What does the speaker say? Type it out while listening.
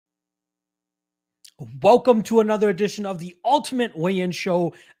Welcome to another edition of the Ultimate Weigh-In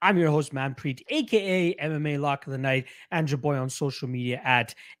Show. I'm your host, Manpreet, aka MMA Lock of the Night, and your boy on social media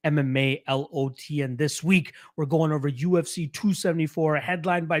at MMA LOT. And this week, we're going over UFC 274,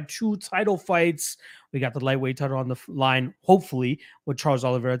 headlined by two title fights. We got the lightweight title on the line, hopefully, with Charles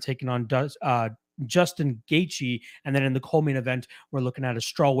Oliveira taking on Justin Gaethje, and then in the co-main event, we're looking at a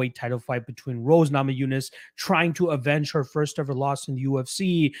strawweight title fight between Rose Namajunas trying to avenge her first ever loss in the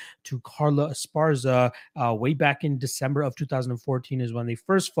UFC to Carla Esparza. Way back in December of 2014 is when they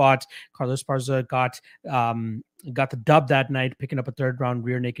first fought. Carla Esparza got the dub that night, picking up a third round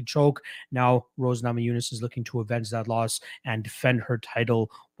rear naked choke. Now Rose Namajunas is looking to avenge that loss and defend her title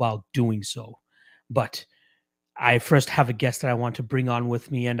while doing so. But I first have a guest that I want to bring on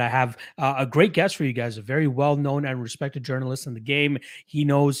with me, and I have a great guest for you guys, a very well-known and respected journalist in the game. He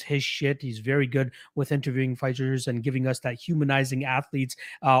knows his shit. He's very good with interviewing fighters and giving us that humanizing athletes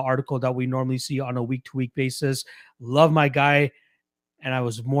article that we normally see on a week-to-week basis. Love my guy, and I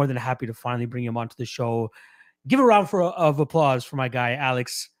was more than happy to finally bring him onto the show. Give a round of applause for my guy,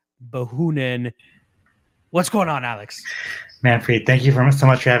 Alex Bahunin. What's going on, Alex? Manpreet, thank you so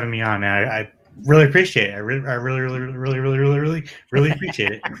much for having me on, man. I really appreciate it. I really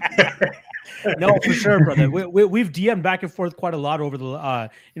appreciate it. No, for sure, brother. We've DM'd back and forth quite a lot over the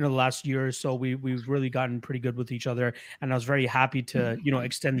the last year or so. We've really gotten pretty good with each other, and I was very happy to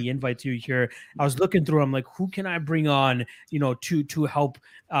extend the invite to you here. I was looking through. I'm like, who can I bring on to help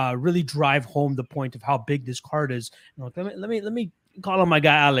really drive home the point of how big this card is? Let me call on my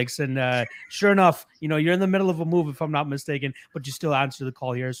guy Alex, and sure enough, you're in the middle of a move, if I'm not mistaken, but you still answer the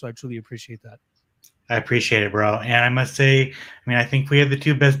call here, so I truly appreciate that. I appreciate it, bro. And I must say, I think we have the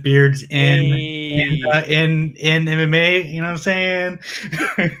two best beards in MMA. You know what I'm saying?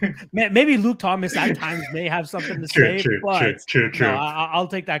 Maybe Luke Thomas at times may have something to say, but true. No, I'll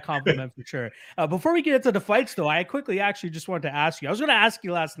take that compliment for sure. Before we get into the fights, though, I quickly actually just wanted to ask you. I was going to ask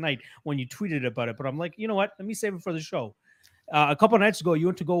you last night when you tweeted about it, but I'm like, you know what? Let me save it for the show. A couple of nights ago, you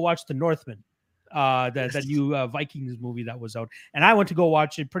went to go watch The Northman, that new Vikings movie that was out, and I went to go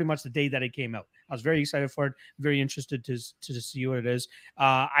watch it pretty much the day that it came out. I was very excited for it, very interested to see what it is.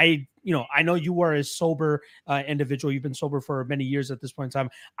 I know you were a sober individual. You've been sober for many years at this point in time.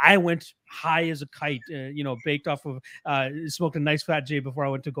 I went high as a kite, baked off of smoked a nice fat J before I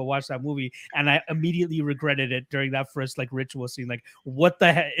went to go watch that movie, and I immediately regretted it during that first ritual scene. Like, what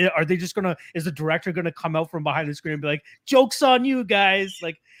the heck? Are they just gonna? Is the director gonna come out from behind the screen and be like, "Joke's on you guys"?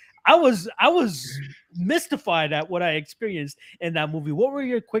 Like, I was mystified at what I experienced in that movie. What were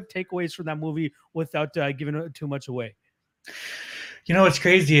your quick takeaways from that movie without giving too much away? What's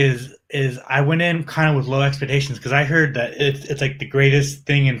crazy is I went in kind of with low expectations because I heard that it's like the greatest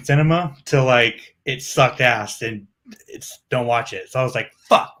thing in cinema to it sucked ass and don't watch it. So I was like,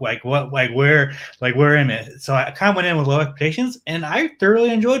 fuck, where am I? So I kind of went in with low expectations and I thoroughly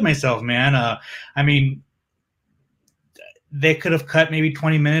enjoyed myself, man. They could have cut maybe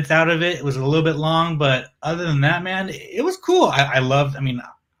 20 minutes out of it. It was a little bit long, but other than that, man, it was cool. I loved,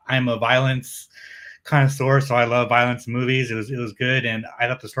 I'm a violence connoisseur, so I love violence movies. It was good, and I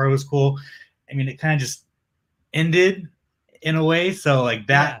thought the story was cool. It kind of just ended in a way, so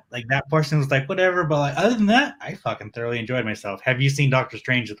that portion was whatever, but other than that, I fucking thoroughly enjoyed myself. Have you seen Doctor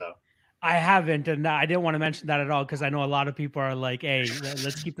Strange, though? I haven't, and I didn't want to mention that at all because I know a lot of people are like, hey,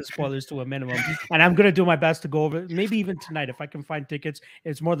 let's keep the spoilers to a minimum. And I'm going to do my best to go over it. Maybe even tonight, if I can find tickets.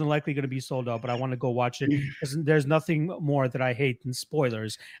 It's more than likely going to be sold out, but I want to go watch it because there's nothing more that I hate than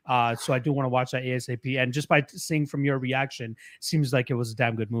spoilers. So I do want to watch that ASAP. And just by seeing from your reaction, seems like it was a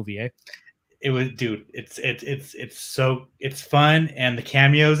damn good movie, eh? It was, dude. It's fun, and the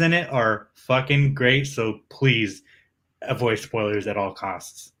cameos in it are fucking great. So please avoid spoilers at all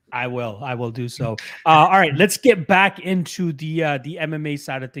costs. I will do so. All right, let's get back into the MMA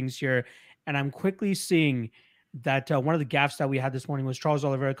side of things here. And I'm quickly seeing that one of the gaffes that we had this morning was Charles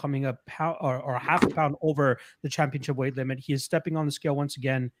Oliveira coming up or half a pound over the championship weight limit. He is stepping on the scale once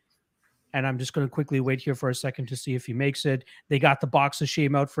again. And I'm just going to quickly wait here for a second to see if he makes it. They got the box of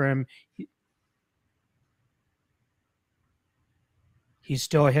shame out for him. He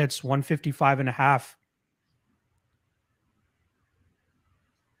still hits 155.5.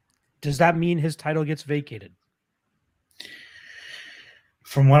 Does that mean his title gets vacated?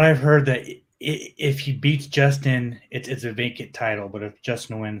 From what I've heard, that if he beats Justin, it's a vacant title. But if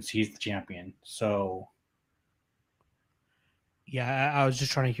Justin wins, he's the champion. So, yeah, I was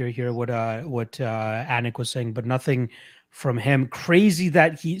just trying to hear here what Anik was saying, but nothing from him. Crazy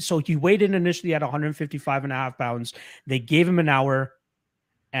that he weighed in initially at 155.5 pounds. They gave him an hour,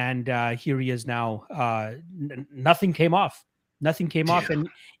 and here he is now. Nothing came off. Nothing came Dude. off. And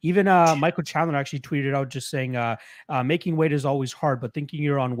even Michael Chandler actually tweeted out just saying, making weight is always hard, but thinking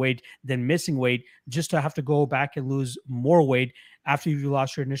you're on weight, then missing weight, just to have to go back and lose more weight after you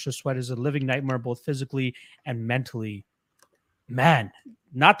lost your initial sweat is a living nightmare, both physically and mentally. Man,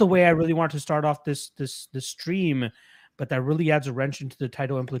 not the way I really want to start off this stream, but that really adds a wrench into the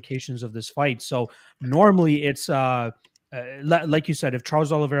title implications of this fight. So normally it's like you said, if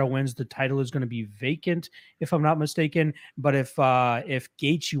Charles Oliveira wins, the title is going to be vacant, if I'm not mistaken. But if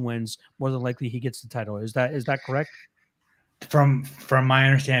Gaethje wins, more than likely he gets the title. Is that correct? From my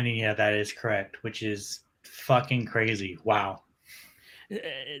understanding, yeah, that is correct, which is fucking crazy. Wow.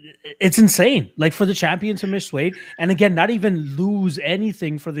 It's insane, like for the champion to miss weight and again not even lose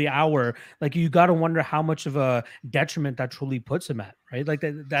anything for the hour. Like you got to wonder how much of a detriment that truly puts him at, right? Like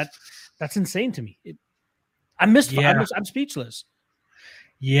that's insane to me. I'm speechless.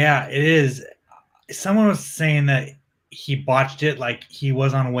 Yeah, it is. Someone was saying that he botched it, like he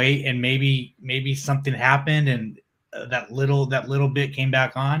was on weight, and maybe something happened, and that little bit came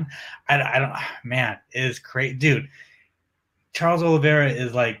back on. I don't. Man, it is crazy, dude. Charles Oliveira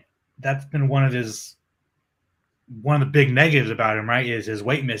is like, that's been one of the big negatives about him, right? Is his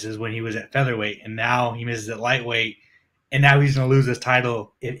weight misses when he was at featherweight, and now he misses at lightweight, and now he's gonna lose his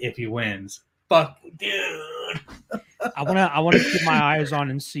title if he wins. Fuck, dude. I wanna keep my eyes on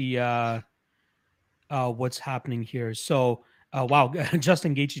and see what's happening here. So wow,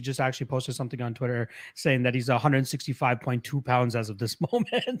 Justin Gaethje just actually posted something on Twitter saying that he's 165.2 pounds as of this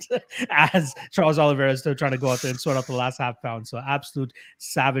moment, as Charles Oliveira is still trying to go out there and sort out the last half pound. So absolute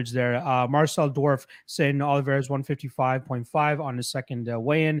savage there. Marcel Dorf saying Oliveira is 155.5 on his second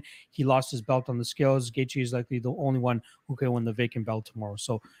weigh-in. He lost his belt on the scales. Gaethje is likely the only one who can win the vacant belt tomorrow.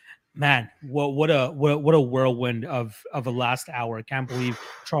 So man, what a whirlwind of a last hour. I can't believe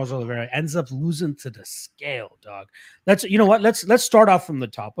Charles Oliveira ends up losing to the scale, dog. Let's start off from the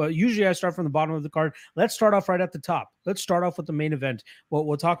top. Usually I start from the bottom of the card. Let's start off right at the top. Let's start off with the main event.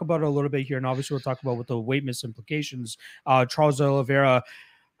 We'll talk about it a little bit here, and obviously we'll talk about what the weight miss implications. Charles Oliveira,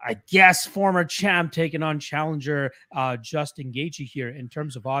 I guess, former champ taking on challenger Justin Gaethje here. In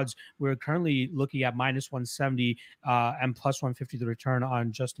terms of odds, we're currently looking at minus 170 and plus 150 the return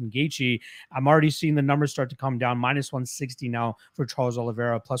on Justin Gaethje. I'm already seeing the numbers start to come down. Minus 160 now for Charles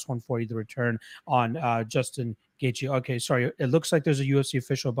Oliveira, plus 140 the return on Justin Gaethje. Okay, sorry. It looks like there's a UFC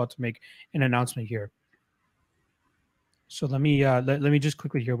official about to make an announcement here. So let me let me just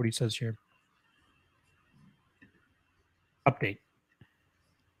quickly hear what he says here. Update.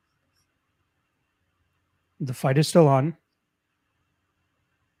 The fight is still on.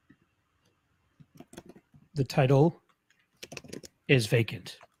 The title is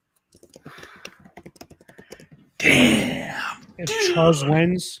vacant. Damn. If Charles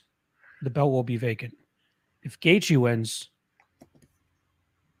wins, the belt will be vacant. If Gaethje wins,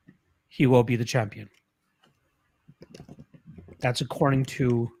 he will be the champion. That's according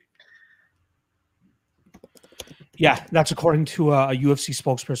to that's according to a UFC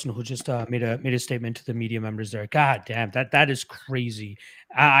spokesperson who just made a statement to the media members there. God damn, that is crazy.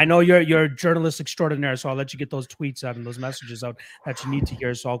 I know you're a journalist extraordinaire, so I'll let you get those tweets out and those messages out that you need to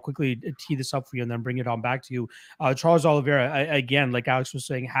hear. So I'll quickly tee this up for you and then bring it on back to you. Charles Oliveira, again, like Alex was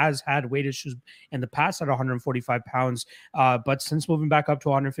saying, has had weight issues in the past at 145 pounds, but since moving back up to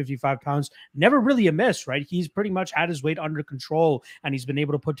 155 pounds, never really a miss, right? He's pretty much had his weight under control, and he's been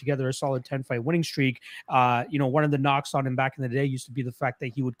able to put together a solid 10-fight winning streak. One of the knocks on him back in the day used to be the fact that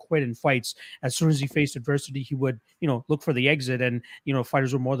he would quit in fights. As soon as he faced adversity, he would, look for the exit, and,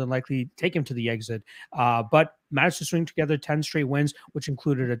 fighters would more than likely take him to the exit. But managed to string together 10 straight wins, which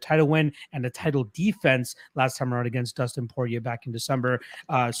included a title win and a title defense last time around against Dustin Poirier back in December.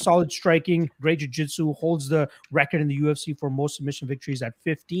 Solid striking, great jiu-jitsu, holds the record in the UFC for most submission victories at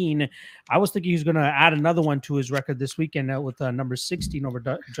 15. I was thinking he's going to add another one to his record this weekend with number 16 over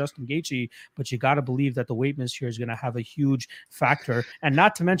Justin Gaethje, but you got to believe that the weight miss here is going to have a huge factor. And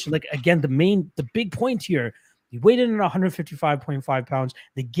not to mention, like, again, the big point here, he weighed in at 155.5 pounds.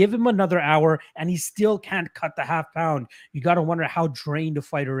 They give him another hour, and he still can't cut the half pound. You got to wonder how drained a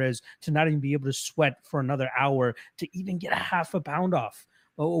fighter is to not even be able to sweat for another hour to even get a half a pound off.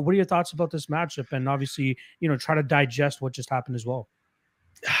 What are your thoughts about this matchup? And obviously, try to digest what just happened as well.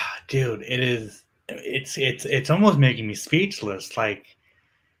 Dude, it's almost making me speechless. Like,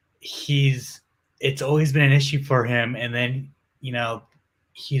 it's always been an issue for him, and then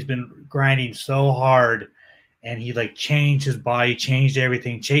he's been grinding so hard. And he changed his body, changed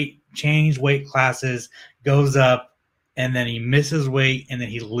everything, changed weight classes, goes up, and then he misses weight, and then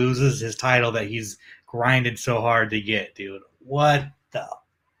he loses his title that he's grinded so hard to get, dude. What the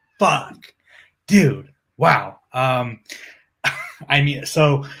fuck? Dude, wow. I mean,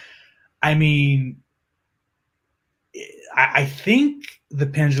 so I mean, I think the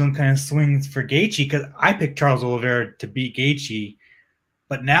pendulum kind of swings for Gaethje because I picked Charles Oliveira to beat Gaethje,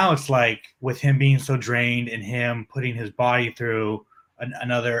 but now it's like with him being so drained and him putting his body through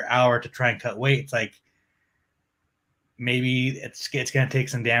another hour to try and cut weight, it's like maybe it's going to take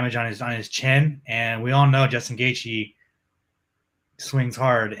some damage on his chin, and we all know Justin Gaethje swings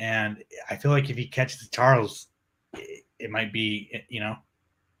hard, and I feel like if he catches Charles, it might be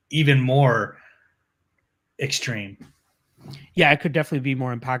even more extreme. Yeah, it could definitely be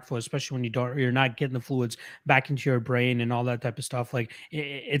more impactful, especially when you're not getting the fluids back into your brain and all that type of stuff. Like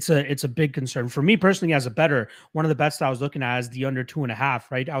it's a big concern for me personally as a bettor. One of the bets that I was looking at is the under 2.5.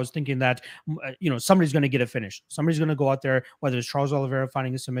 Right, I was thinking that somebody's going to get a finish. Somebody's going to go out there, whether it's Charles Oliveira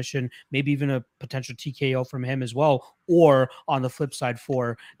finding a submission, maybe even a potential TKO from him as well, or on the flip side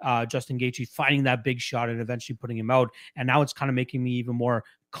for Justin Gaethje finding that big shot and eventually putting him out. And now it's kind of making me even more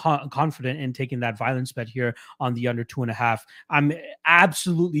confident in taking that violence bet here on the under 2.5. I'm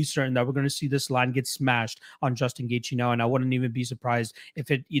absolutely certain that we're going to see this line get smashed on Justin Gaethje now, and I wouldn't even be surprised if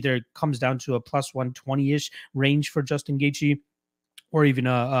it either comes down to a plus 120-ish range for Justin Gaethje, or even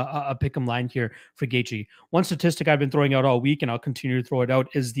a pick'em line here for Gaethje. One statistic I've been throwing out all week, and I'll continue to throw it out,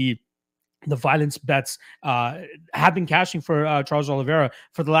 is the violence bets have been cashing for Charles Oliveira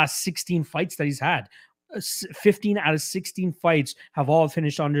for the last 16 fights that he's had. 15 out of 16 fights have all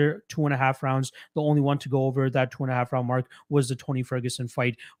finished under 2.5 rounds. The only one to go over that 2.5 round mark was the Tony Ferguson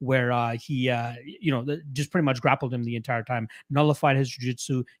fight, where he just pretty much grappled him the entire time, nullified his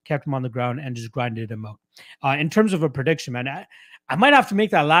jiu-jitsu, kept him on the ground, and just grinded him out. In terms of a prediction, man, I might have to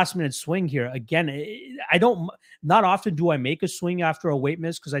make that last minute swing here. Again, not often do I make a swing after a weight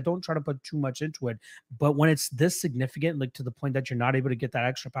miss because I don't try to put too much into it. But when it's this significant, like to the point that you're not able to get that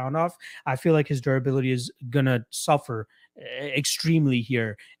extra pound off, I feel like his durability is going to suffer extremely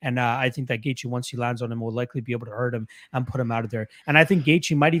here. And I think that Gaethje, once he lands on him, will likely be able to hurt him and put him out of there. And I think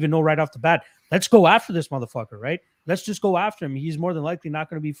Gaethje might even know right off the bat, let's go after this motherfucker, right? Let's just go after him. He's more than likely not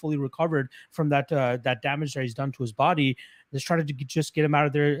going to be fully recovered from that damage that he's done to his body. Let's try to just get him out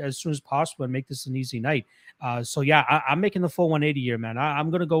of there as soon as possible and make this an easy night. So yeah, I'm making the full 180 here, man.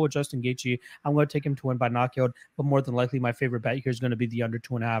 I'm going to go with Justin Gaethje. I'm going to take him to win by knockout, but more than likely my favorite bet here is going to be the under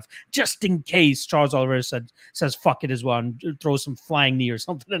 2.5, just in case Charles Oliveira says fuck it as well and throws some flying knee or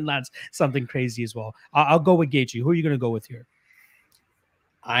something and lands something crazy as well. I'll go with Gaethje. Who are you going to go with here?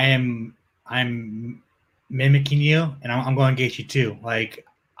 I'm mimicking you, and I'm going Gaethje too. Like,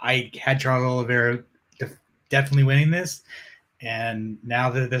 I had Charles Oliveira definitely winning this, and now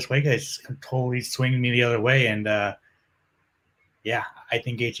that this weight guy's totally swinging me the other way, and yeah, I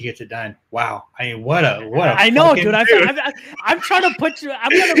think Gaethje gets it done. Wow, I mean, what a I know, dude. I'm trying to put you.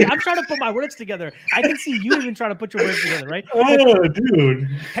 I'm trying to put my words together. I can see you even trying to put your words together, right? Oh, dude.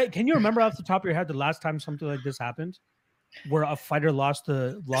 Hey, can you remember off the top of your head the last time something like this happened, where a fighter lost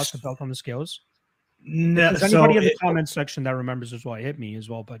the belt on the scales? No, there's anybody in the comments section that remembers as well, hit me as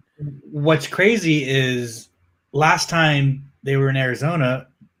well. But what's crazy is last time they were in Arizona,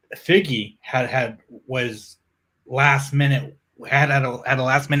 Figgy was last minute had a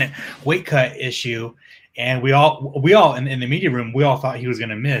last minute weight cut issue, and we all in the media room, we all thought he was going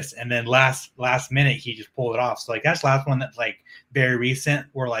to miss, and then last minute he just pulled it off. So like that's the last one that's like very recent.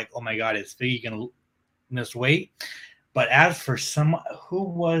 We're like, oh my god, is Figgy going to miss weight? But as for who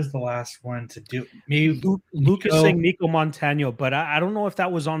was the last one to do? Maybe Lucas saying Nico Montano, but I don't know if that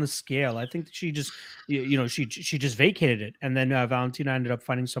was on the scale. I think she just, she just vacated it, and then Valentina ended up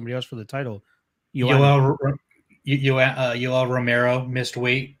finding somebody else for the title. Yoel Romero missed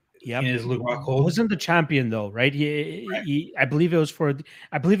weight. Yeah, in his Luke Rockhold. Wasn't the champion though, right? I believe it was for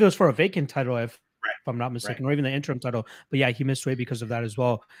a vacant title, if I'm not mistaken, or even the interim title. But yeah, he missed weight because of that as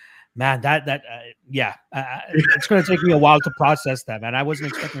well. Man, it's going to take me a while to process that, man. I wasn't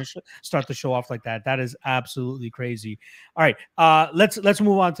expecting to start the show off like that. That is absolutely crazy. All right, let's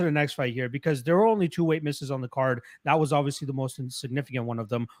move on to the next fight here, because there were only 2 weight misses on the card. That was obviously the most insignificant one of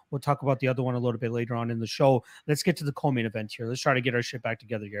them. We'll talk about the other one a little bit later on in the show. Let's get to the co-main event here. Let's try to get our shit back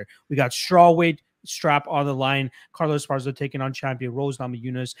together here. We got strawweight strap on the line. Carlos Esparza taking on champion Rose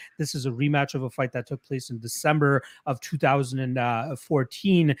Namajunas. This is a rematch of a fight that took place in December of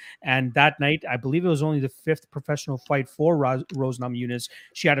 2014. And that night, I believe it was only the 5th professional fight for Rose Namajunas.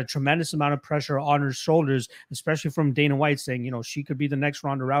 She had a tremendous amount of pressure on her shoulders, especially from Dana White saying, she could be the next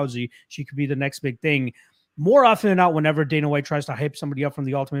Ronda Rousey. She could be the next big thing. more often than not, whenever Dana White tries to hype somebody up from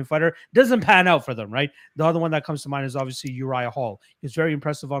the Ultimate Fighter, it doesn't pan out for them, right? The other one that comes to mind is obviously Uriah Hall. He was very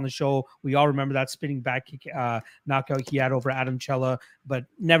impressive on the show. We all remember that spinning back kick knockout he had over Adam Cella, but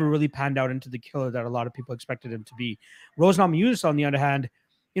never really panned out into the killer that a lot of people expected him to be. Rose Namajunas, on the other hand,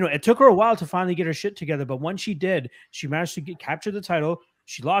 it took her a while to finally get her shit together, but once she did, she managed to capture the title.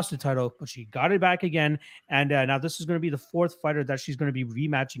 She lost the title, but she got it back again. And now this is going to be the fourth fighter that she's going to be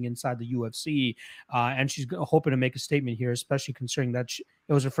rematching inside the UFC. And she's hoping to make a statement here, especially considering that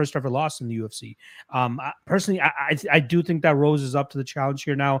it was her first ever loss in the UFC. Personally, I do think that Rose is up to the challenge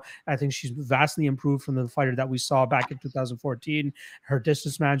here now. I think she's vastly improved from the fighter that we saw back in 2014. Her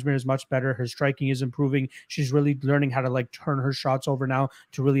distance management is much better. Her striking is improving. She's really learning how to turn her shots over now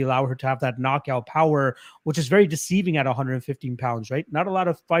to really allow her to have that knockout power, which is very deceiving at 115 pounds, right? Not a lot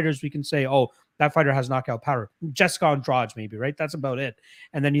of fighters we can say, oh, that fighter has knockout power. Jessica Andrade, maybe, right? That's about it.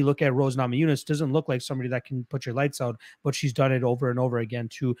 And then you look at Rose Namajunas, doesn't look like somebody that can put your lights out, but she's done it over and over again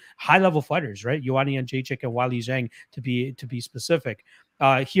to high-level fighters, right? Joanna Jędrzejczyk and Weili Zhang, to be specific.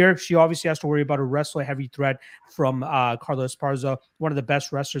 Here, she obviously has to worry about a wrestler-heavy threat from Carla Esparza, one of the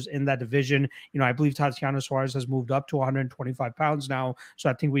best wrestlers in that division. I believe Tatiana Suarez has moved up to 125 pounds now, so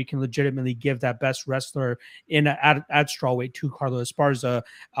I think we can legitimately give that best wrestler at strawweight to Carla Esparza.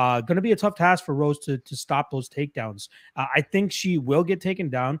 Going to be a tough task for Rose to stop those takedowns. I think she will get taken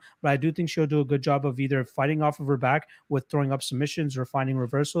down, but I do think she'll do a good job of either fighting off of her back with throwing up submissions or finding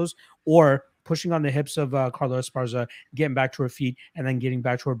reversals, or pushing on the hips of Carla Esparza, getting back to her feet, and then getting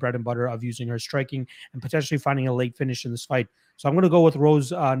back to her bread and butter of using her striking and potentially finding a late finish in this fight. So I'm going to go with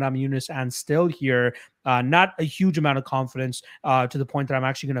Rose Namajunas, and still here, not a huge amount of confidence to the point that I'm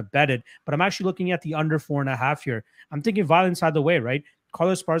actually going to bet it, but I'm actually looking at the under 4.5 here. I'm thinking violence either way, right?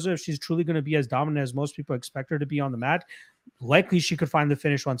 Carla Esparza, if she's truly going to be as dominant as most people expect her to be on the mat, likely she could find the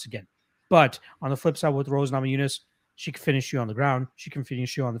finish once again. But on the flip side with Rose Namajunas, she can finish you on the ground. She can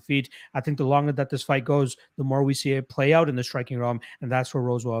finish you on the feet. I think the longer that this fight goes, the more we see it play out in the striking realm, and that's where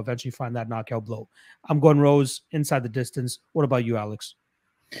Rose will eventually find that knockout blow. I'm going Rose inside the distance. What about you, Alex?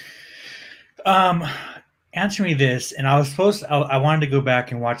 Answer me this, and I wanted to go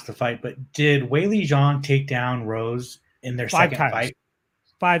back and watch the fight, but did Weili Zhang take down Rose in their second fight?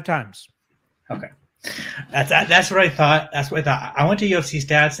 5 times. Okay. That's what I thought. That's what I thought. I went to UFC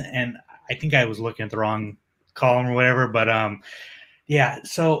stats, and I think I was looking at the wrong column or whatever, but yeah.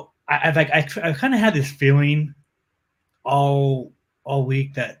 So I kind of had this feeling all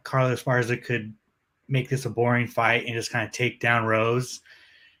week that Carla Esparza could make this a boring fight and just kind of take down Rose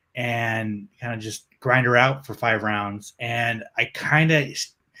and kind of just grind her out for 5 rounds. And I have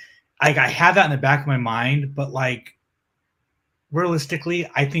that in the back of my mind, but realistically,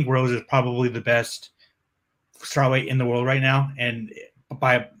 I think Rose is probably the best strawweight in the world right now, and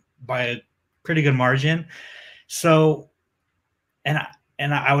by a pretty good margin. So, and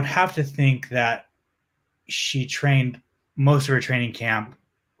I would have to think that she trained most of her training camp,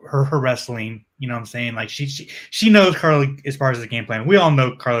 her wrestling. You know what I'm saying? She knows Carla Esparza's game plan. We all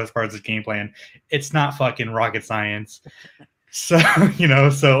know Carla Esparza's game plan. It's not fucking rocket science. So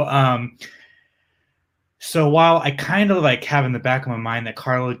so while I kind of have in the back of my mind that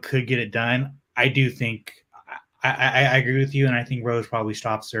Carla could get it done, I do think I agree with you, and I think Rose probably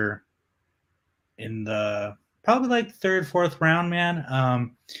stops her in the probably third, fourth round, man.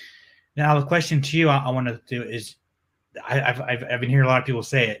 Now the question to you I want to do is, I've been hearing a lot of people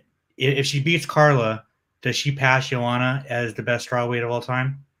say it. If she beats Carla, does she pass Joanna as the best strawweight of all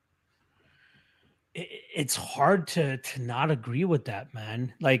time? It's hard to not agree with that,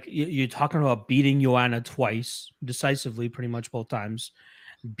 man. You're talking about beating Joanna twice, decisively, pretty much both times,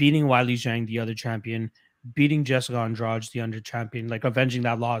 beating Weili Zhang, the other champion, beating Jessica Andrade, the under champion, avenging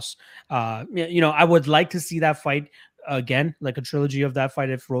that loss. I would like to see that fight again, a trilogy of that fight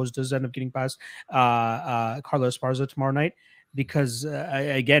if Rose does end up getting past Carla Esparza tomorrow night, because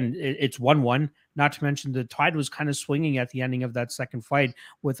again, it's 1-1. Not to mention the tide was kind of swinging at the ending of that second fight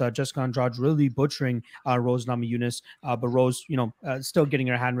with Jessica Andrade really butchering Rose Namajunas, but Rose, still getting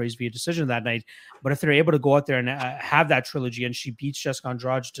her hand raised via decision that night. But if they're able to go out there and have that trilogy and she beats Jessica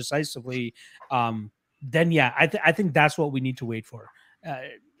Andrade decisively, then yeah, I think that's what we need to wait for.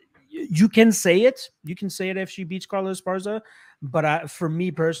 You can say it. You can say it if she beats Carla Esparza, but for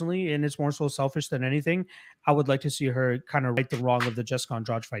me personally, and it's more so selfish than anything, I would like to see her kind of right the wrong of the Jessica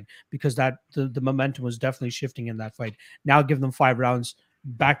Andrade fight, because that the momentum was definitely shifting in that fight. Now give them 5 rounds.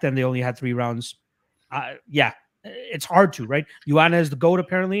 Back then they only had 3 rounds. Yeah, it's hard to, right? Joanna is the GOAT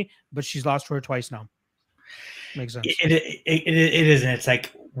apparently, but she's lost to her twice now. Makes sense. It is, and it's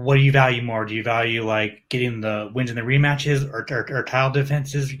what do you value more? Do you value like getting the wins in the rematches or title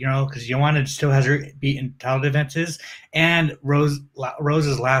defenses? You know, because Joanna still has her beaten title defenses, and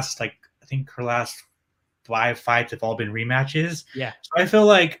Rose's last, like, I think her last 5 fights have all been rematches. Yeah. So I feel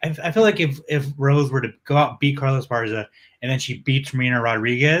like if Rose were to go out and beat Carlos Barza and then she beats Marina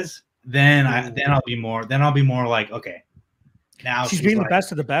Rodriguez, then I'll be more like, okay, now She's she's being the like,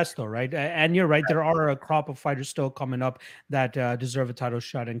 best of the best, though, right? And you're right. There are a crop of fighters still coming up that deserve a title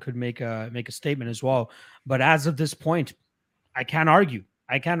shot and could make a statement as well. But as of this point, I can't argue.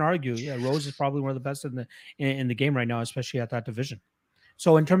 I can't argue. Yeah, Rose is probably one of the best in the game right now, especially at that division.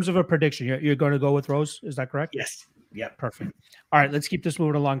 So, in terms of a prediction, you're going to go with Rose. Is that correct? yes, yep. Perfect. All right, let's keep this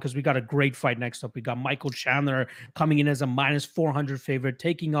moving along because we got a great fight next up. We got Michael Chandler coming in as a -400 favorite,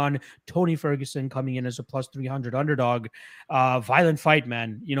 taking on Tony Ferguson coming in as a +300 underdog. Violent fight,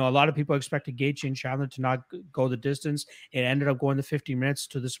 man. You know, a lot of people expected Gaethje and Chandler to not go the distance. It ended up going to 50 minutes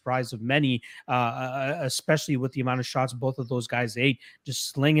to the surprise of many, especially with the amount of shots both of those guys ate, just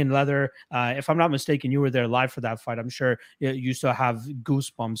slinging leather. If I'm not mistaken, you were there live for that fight. I'm sure you still have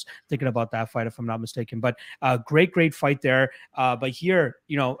goosebumps thinking about that fight, if I'm not mistaken. But great fight there. But here,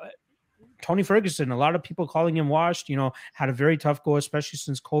 you know, Tony Ferguson, a lot of people calling him washed, you know, had a very tough go, especially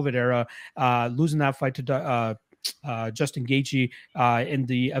since COVID era, losing that fight to Justin Gaethje in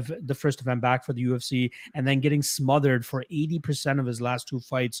the first event back for the UFC, and then getting smothered for 80% of his last 2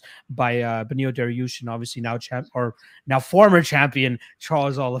 fights by Benio Dariush, and obviously now former champion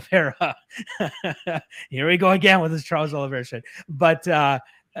Charles Oliveira. Here we go again with this Charles Oliveira shit. But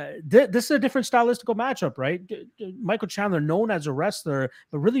this is a different stylistical matchup, right? Michael Chandler, known as a wrestler,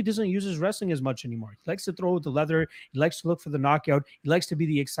 but really doesn't use his wrestling as much anymore. He likes to throw with the leather. He likes to look for the knockout. He likes to be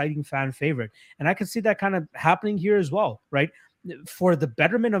the exciting fan favorite. And I can see that kind of happening here as well, right? For the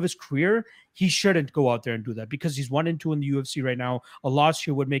betterment of his career, he shouldn't go out there and do that because he's 1-2 in the UFC right now. A loss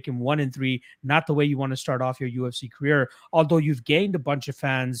here would make him 1-3, not the way you want to start off your UFC career. Although you've gained a bunch of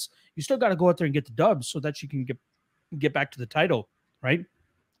fans, you still got to go out there and get the dubs so that you can get back to the title, right?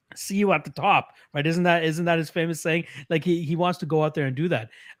 See you at the top, right? Isn't that his famous saying? Like he wants to go out there and do that.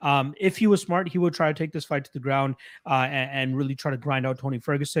 If he was smart, he would try to take this fight to the ground and really try to grind out Tony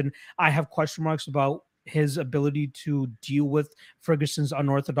Ferguson. I have question marks about his ability to deal with Ferguson's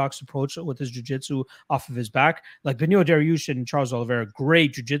unorthodox approach with his jiu-jitsu off of his back. Like Benio Dariush and Charles Oliveira,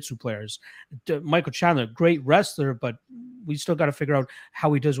 great jiu-jitsu players. Michael Chandler, great wrestler, but we still got to figure out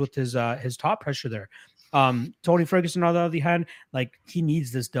how he does with his top pressure there. Tony Ferguson, on the other hand, like he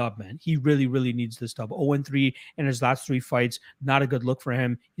needs this dub, man. He really needs this dub. 0-3 in his last 3 fights. Not a good look for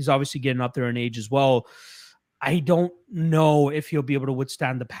him. He's obviously getting up there in age as well. I don't know if he'll be able to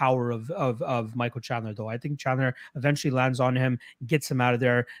withstand the power of Michael Chandler, though. I think Chandler eventually lands on him, gets him out of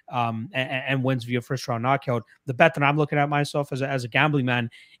there, and wins via first round knockout. The bet that I'm looking at myself as a gambling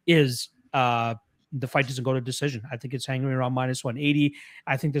man is the fight doesn't go to decision. I think it's hanging around -180.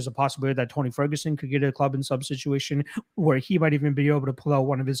 I think there's a possibility that Tony Ferguson could get a club in sub situation where he might even be able to pull out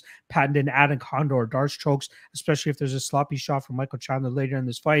one of his patented anaconda or Darce chokes, especially if there's a sloppy shot from Michael Chandler later in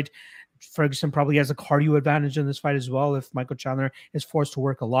this fight. Ferguson probably has a cardio advantage in this fight as well. If Michael Chandler is forced to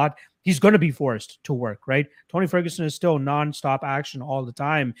work a lot, he's going to be forced to work, right? Tony Ferguson is still non-stop action all the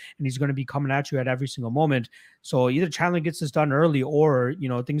time, and he's going to be coming at you at every single moment. So either Chandler gets this done early or, you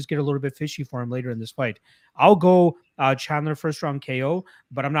know, things get a little bit fishy for him later in this fight. I'll go Chandler first round KO,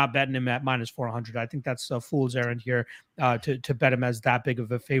 but I'm not betting him at -400. I think that's a fool's errand here to bet him as that big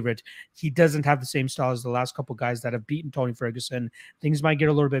of a favorite. He doesn't have the same style as the last couple guys that have beaten Tony Ferguson. Things might get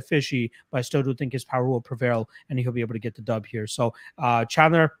a little bit fishy, but I still do think his power will prevail and he'll be able to get the dub here. So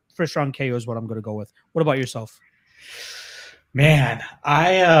Chandler first round KO is what I'm going to go with. What about yourself? Man,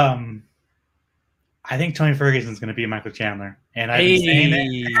 I think Tony Ferguson is going to beat Michael Chandler, and I've been saying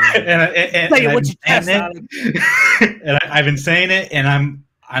it. And I've been saying it, and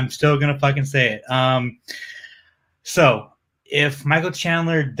I'm still going to fucking say it. So if Michael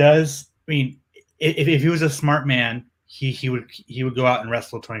Chandler does, I mean, if he was a smart man, he would go out and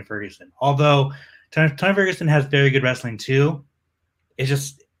wrestle Tony Ferguson. Although Tony Ferguson has very good wrestling too, it's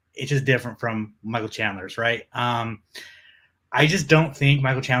just different from Michael Chandler's, right? I just don't think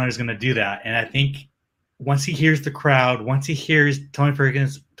Michael Chandler is going to do that, and I think once he hears the crowd, once he hears Tony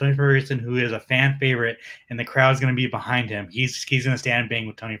Ferguson, who is a fan favorite, and the crowd's going to be behind him, he's going to stand and bang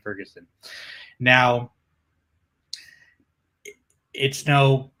with Tony Ferguson. Now, it's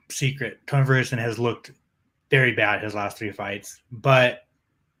no secret Tony Ferguson has looked very bad his last 3 fights, but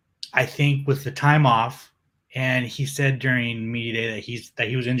I think with the time off, and he said during media day that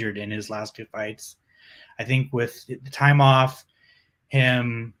he was injured in his last 2 fights. I think with the time off,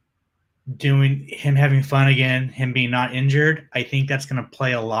 him doing him having fun again, him being not injured. I think that's going to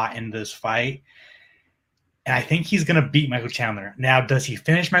play a lot in this fight. And I think he's going to beat Michael Chandler. Now, does he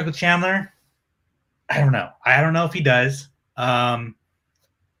finish Michael Chandler? I don't know. I don't know if he does.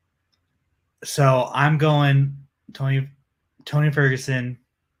 So I'm going Tony Ferguson,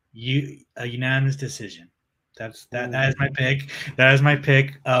 a unanimous decision. That is my pick. That is my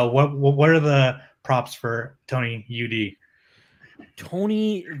pick. What are the props for Tony UD?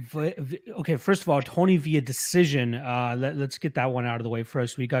 Tony, okay, first of all, Tony via decision. Let's get that one out of the way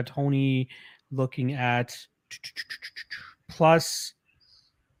first. We got Tony looking at plus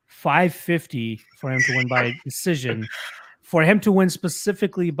 550 for him to win by decision. For him to win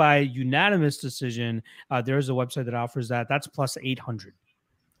specifically by unanimous decision, there's a website that offers that. That's plus 800.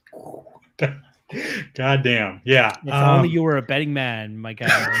 God damn. Yeah. If only you were a betting man, my guy.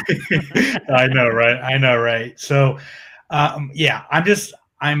 I know, right? So, yeah, I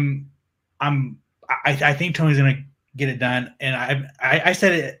think Tony's going to get it done. And I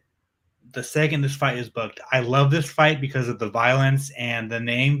said it the second this fight is booked. I love this fight because of the violence and the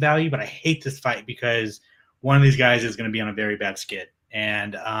name value, but I hate this fight because one of these guys is going to be on a very bad skid.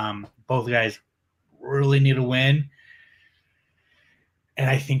 And both guys really need a win. And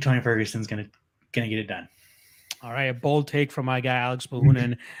I think Tony Ferguson's going to get it done. All right, a bold take from my guy Alex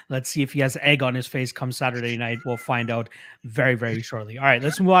Bahunin. Let's see if he has egg on his face come Saturday night. We'll find out very, very shortly. All right,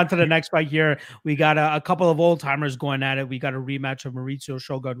 let's move on to the next fight here. We got a couple of old timers going at it. We got a rematch of Mauricio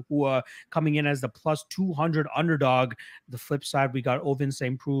Shogun Rua coming in as the plus 200 underdog. The flip side, we got Ovin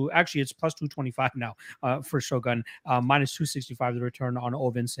St. Preux. Actually, it's plus 225 now for Shogun, minus 265 the return on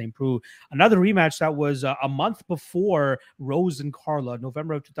Ovin St. Preux. Another rematch that was a month before Rose and Carla,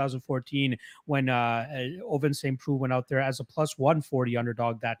 November of 2014, when Ovin St. Preux went out there as a plus 140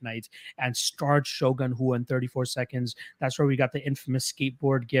 underdog that night and starched Shogun Rua in 34 seconds. That's where we got the infamous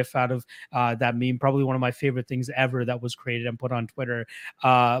skateboard gif out of that meme. Probably one of my favorite things ever that was created and put on Twitter.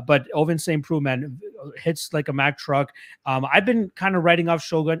 But Ovin St. Preux, man, hits like a Mack truck. I've been kind of writing off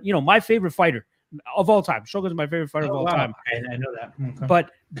Shogun, my favorite fighter of all time. Shogun's my favorite fighter of all time. I know that. Okay.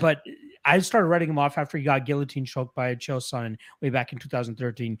 But I started writing him off after he got guillotine choked by Chael Sonnen way back in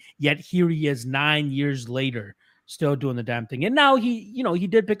 2013. Yet here he is 9 years later, still doing the damn thing. And now he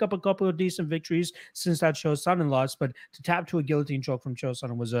did pick up a couple of decent victories since that Chael Sonnen loss, but to tap to a guillotine choke from Chael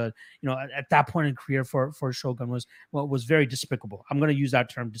Sonnen was at that point in career for Shogun was very despicable. I'm going to use that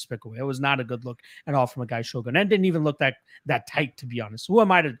term, despicable. It was not a good look at all from a guy Shogun, and didn't even look that tight, to be honest. Who am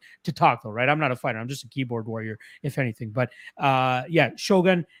I to talk though, right? I'm not a fighter. I'm just a keyboard warrior, if anything. But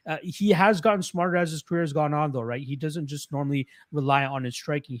Shogun, he has gotten smarter as his career has gone on, though, right? He doesn't just normally rely on his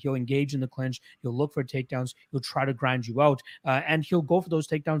striking. He'll engage in the clinch. He'll look for takedowns. He'll try to grind you out, and he'll go for those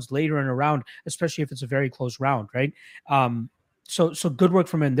takedowns later in a round, especially if it's a very close round, right? So good work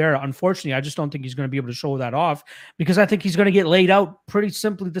from him there. Unfortunately, I just don't think he's going to be able to show that off because I think he's going to get laid out pretty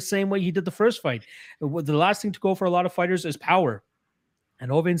simply the same way he did the first fight. The last thing to go for a lot of fighters is power. And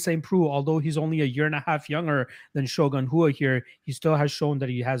Ovin St. Preux, although he's only a year and a half younger than Shogun Rua here, he still has shown that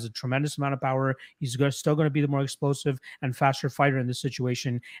he has a tremendous amount of power. He's still going to be the more explosive and faster fighter in this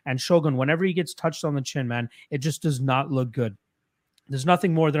situation. And Shogun, whenever he gets touched on the chin, man, it just does not look good. There's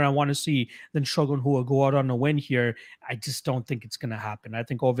nothing more that I want to see than Shogun Rua go out on a win here. I just don't think it's going to happen. I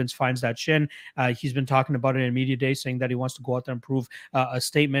think Ovin finds that chin. He's been talking about it in media day, saying that he wants to go out there and prove a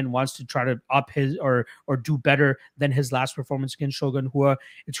statement, wants to try to up his or do better than his last performance against Shogun Rua.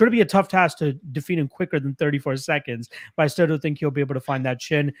 It's going to be a tough task to defeat him quicker than 34 seconds, but I still don't think he'll be able to find that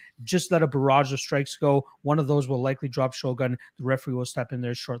chin. Just let a barrage of strikes go. One of those will likely drop Shogun. The referee will step in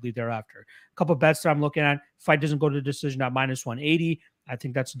there shortly thereafter. A couple of bets that I'm looking at. Fight doesn't go to decision at minus 180. I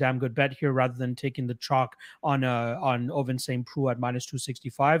think that's a damn good bet here rather than taking the chalk on Ovin St. Preux at minus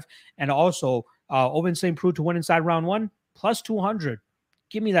 265. And also Ovin St. Preux to win inside round one, plus 200.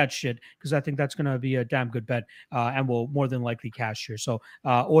 Give me that shit because I think that's going to be a damn good bet and will more than likely cash here. So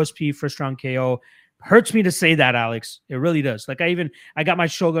OSP, first round KO. Hurts me to say that, Alex. It really does. Like I got my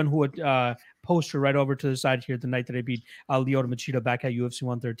Shogun Rua poster right over to the side here the night that I beat Lyoto Machida back at UFC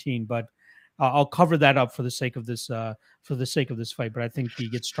 113, but I'll cover that up for the sake of this fight, but I think he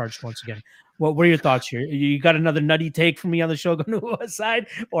gets charged once again. What are your thoughts here? You got another nutty take from me on the Shogun Rua side,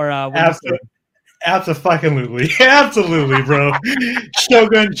 or absolutely, bro.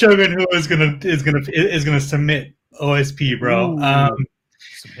 Shogun Rua is gonna submit OSP, bro.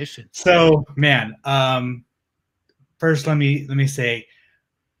 Submission. So, man, first let me say,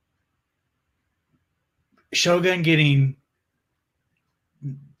 Shogun getting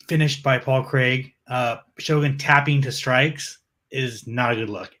finished by Paul Craig, Shogun tapping to strikes is not a good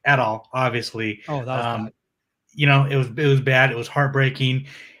look at all. Obviously, that was bad. It was bad. It was heartbreaking.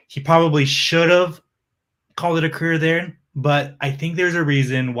 he probably should have called it a career there, but I think there's a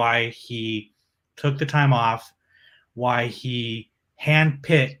reason why he took the time off, why he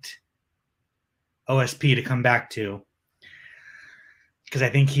handpicked OSP to come back to, because I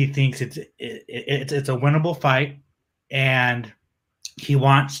think he thinks it's a winnable fight, and he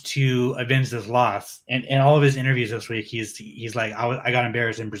wants to avenge this loss. And in all of his interviews this week, he's like, I got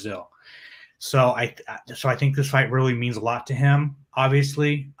embarrassed in Brazil. So I think this fight really means a lot to him,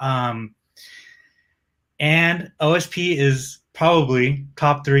 obviously. And OSP is probably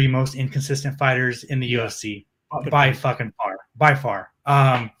top 3 most inconsistent fighters in the UFC by far.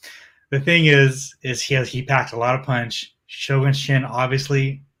 The thing is he packed a lot of punch. Shogun's chin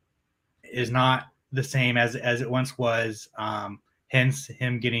obviously is not the same as it once was. Hence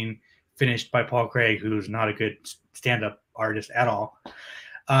him getting finished by Paul Craig, who's not a good stand-up artist at all.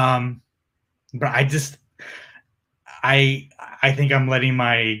 But I think I'm letting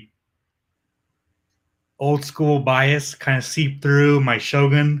my old school bias kind of seep through my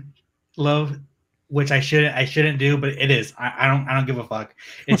Shogun love, which I shouldn't do, but it is. I don't give a fuck.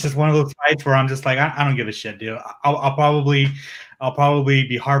 It's just one of those fights where I'm just like, I don't give a shit, dude. I'll probably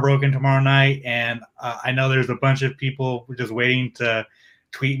be heartbroken tomorrow night, and I know there's a bunch of people just waiting to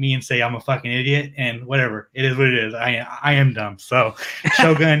tweet me and say I'm a fucking idiot, and whatever. It is what it is. I am dumb. So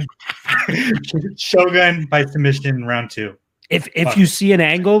Shogun Shogun by submission in round 2. If you see an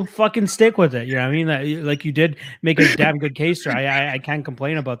angle, fucking stick with it. You know what I mean? Like you did make a damn good case there. I can't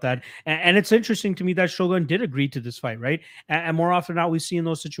complain about that. And it's interesting to me that Shogun did agree to this fight, right? And more often than not, we see in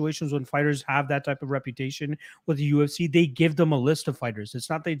those situations when fighters have that type of reputation with the UFC, they give them a list of fighters. It's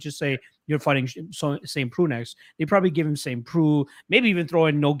not they just say you're fighting St. Preux next. They probably give him St. Preux, maybe even throw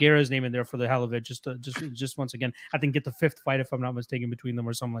in Nogueira's name in there for the hell of it, just once again, I think get the 5th fight if I'm not mistaken between them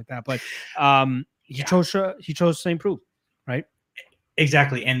or something like that. But he chose St. Preux. Right.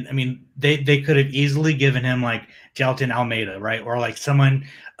 Exactly. And I mean, they could have easily given him like Jailton Almeida, right? Or like someone,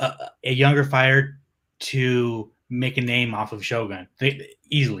 a younger fighter to make a name off of Shogun. They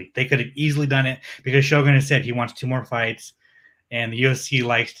could have easily done it because Shogun has said he wants 2 more fights. And the UFC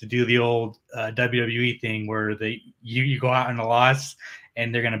likes to do the old WWE thing where you go out in a loss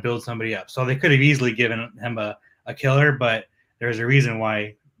and they're going to build somebody up. So they could have easily given him a killer, but there's a reason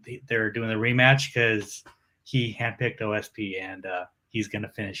why they're doing the rematch, because he handpicked OSP, and he's going to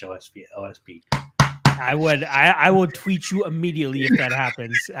finish OSP. I will tweet you immediately if that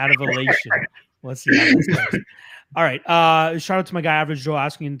happens out of elation. Let's see how this goes. All right. Shout out to my guy Average Joe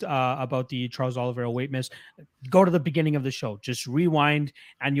asking about the Charles Oliveira weight miss. Go to the beginning of the show. Just rewind,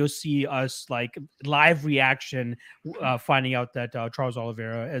 and you'll see us like live reaction, finding out that Charles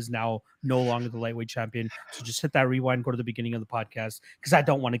Oliveira is now no longer the lightweight champion. So just hit that rewind. Go to the beginning of the podcast, because I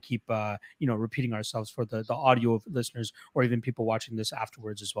don't want to keep repeating ourselves for the audio of listeners or even people watching this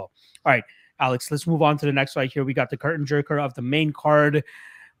afterwards as well. All right, Alex. Let's move on to the next fight here. We got the curtain jerker of the main card.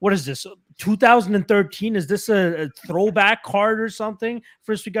 What is this? 2013? Is this a throwback card or something?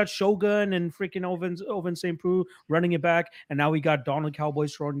 First, we got Shogun and freaking Ovince St. Preux running it back. And now we got Donald Cowboy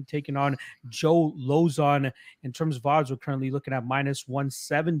Cerrone taking on Joe Lauzon. In terms of odds, we're currently looking at minus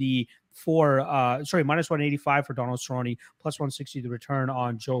 170 minus 185 for Donald Cerrone, plus 160 the return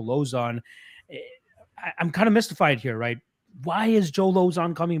on Joe Lauzon. I'm kind of mystified here, right? Why is Joe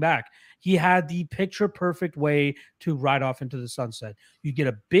Lauzon coming back? He had the picture-perfect way to ride off into the sunset. You get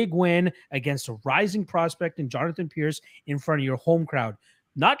a big win against a rising prospect in Jonathan Pierce in front of your home crowd.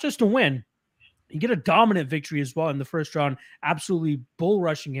 Not just a win, you get a dominant victory as well in the first round, absolutely bull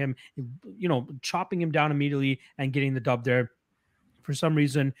rushing him, chopping him down immediately and getting the dub there. For some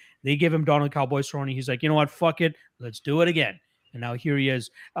reason, they give him Donald Cowboy Cerrone. He's like, you know what, fuck it, let's do it again. And now here he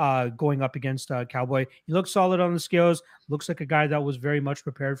is going up against Cowboy. He looks solid on the scales. Looks like a guy that was very much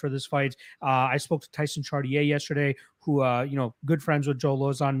prepared for this fight. I spoke to Tyson Chartier yesterday, who, good friends with Joe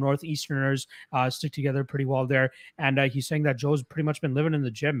Lauzon, Northeasterners, stick together pretty well there. And he's saying that Joe's pretty much been living in the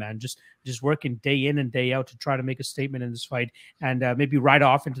gym, man, just working day in and day out to try to make a statement in this fight and maybe ride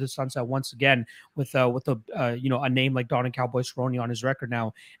off into the sunset once again with a name like Donald Cowboy Cerrone on his record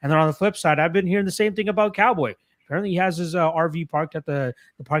now. And then on the flip side, I've been hearing the same thing about Cowboy. Apparently, he has his RV parked at the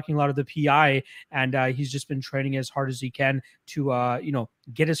parking lot of the PI, and he's just been training as hard as he can to,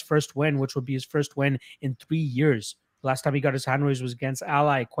 get his first win, which would be his first win in 3 years. Last time he got his hand raised was against Al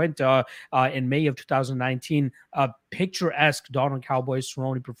Iaquinta in May of 2019. A picturesque Donald Cowboy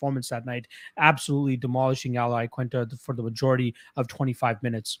Cerrone performance that night, absolutely demolishing Al Iaquinta for the majority of 25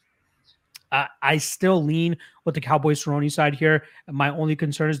 minutes. I still lean with the Cowboy Cerrone side here. My only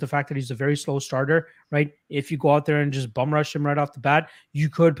concern is the fact that he's a very slow starter, right? If you go out there and just bum rush him right off the bat, you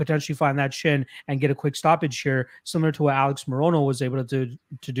could potentially find that shin and get a quick stoppage here, similar to what Alex Morono was able to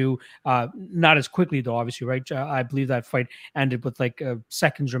do. Not as quickly though, obviously, right? I believe that fight ended with like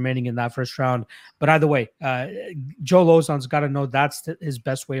seconds remaining in that first round. But either way, Joe Lauzon's got to know that's his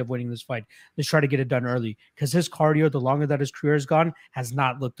best way of winning this fight. Let's try to get it done early, because his cardio, the longer that his career has gone, has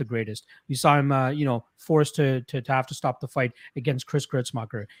not looked the greatest. We saw him, forced to have to stop the fight against Chris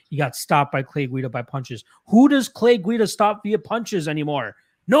Gruetzemacher. He got stopped by Clay Guida by punches. Who does Clay Guida stop via punches anymore?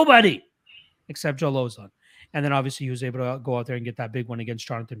 Nobody, except Joe Lauzon. And then obviously he was able to go out there and get that big one against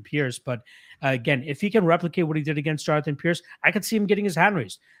Jonathan Pierce. But again, if he can replicate what he did against Jonathan Pierce, I could see him getting his hand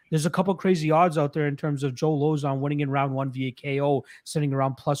raised. There's a couple crazy odds out there in terms of Joe Lauzon winning in round 1 via KO, sitting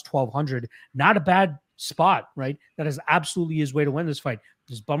around plus 1,200. Not a bad spot, right? That is absolutely his way to win this fight.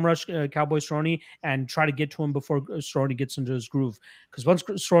 Just bum rush Cowboy Cerrone and try to get to him before Cerrone gets into his groove. Because once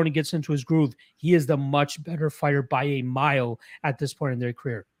Cerrone gets into his groove, he is the much better fighter by a mile at this point in their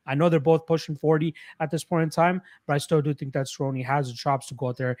career. I know they're both pushing 40 at this point in time, but I still do think that Cerrone has the chops to go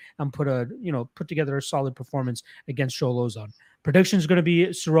out there and put together a solid performance against Joe Lauzon. Prediction is going to be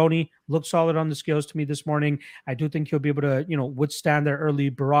Cerrone. Looked solid on the scales to me this morning. I do think he'll be able to, withstand their early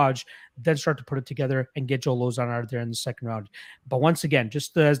barrage, then start to put it together and get Joe Lauzon out of there in the second round. But once again,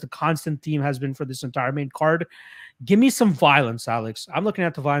 just as the constant theme has been for this entire main card, give me some violence, Alex. I'm looking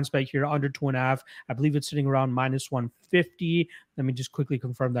at the violence bet here under 2.5. I believe it's sitting around minus 150. Let me just quickly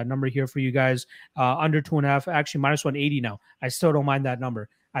confirm that number here for you guys. Under 2.5, actually minus 180 now. I still don't mind that number.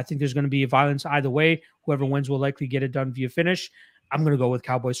 I think there's going to be violence either way. Whoever wins will likely get it done via finish. I'm going to go with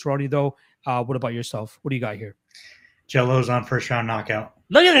Cowboy Cerrone, though. What about yourself? What do you got here? Joe Lauzon first round knockout.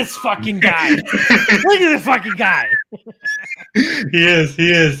 Look at this fucking guy. Look at this fucking guy. He is.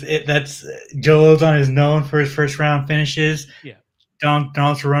 That's Joe Lauzon is known for his first round finishes. Yeah. Donald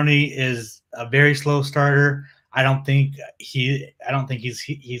Cerrone is a very slow starter. I don't think he's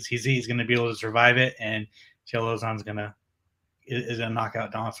going to be able to survive it, and Joe Lauzon's is going to knock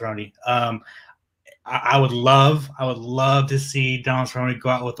out Donald Cerrone. I would love to see Donald Cerrone go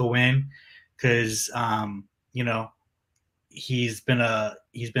out with a win, because he's been a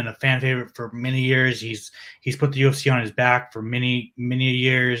fan favorite for many years. He's put the UFC on his back for many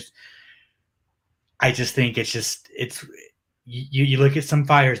years. I just think you look at some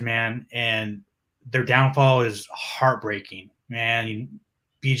fighters, man, and their downfall is heartbreaking, man.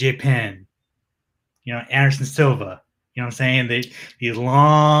 BJ Penn, Anderson Silva, what I'm saying? These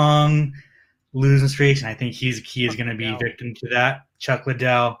long losing streaks, and I think he is going to be victim to that. Chuck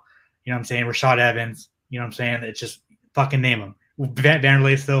Liddell, what I'm saying? Rashad Evans, what I'm saying? It's just fucking name them.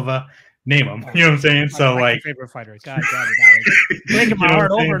 Vanderlei Silva, name them. You know what I'm saying? So my favorite fighter. God damn it, breaking my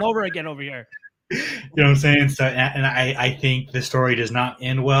heart over and over again over here. You know what I'm saying? So, and I think the story does not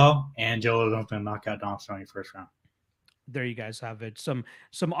end well, and Joe Lauzon's going to knock out Donald Cerrone first round. There you guys have it. Some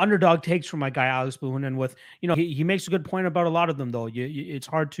underdog takes from my guy Alex Boone, and with he makes a good point about a lot of them though. It's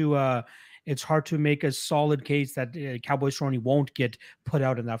hard to make a solid case that Cowboy Cerrone won't get put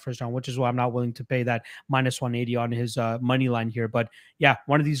out in that first round, which is why I'm not willing to pay that minus 180 on his money line here. But yeah,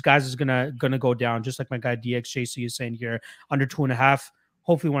 one of these guys is gonna go down, just like my guy DXJC is saying here, under 2.5.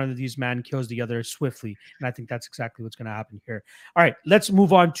 Hopefully one of these man kills the other swiftly. And I think that's exactly what's going to happen here. All right, let's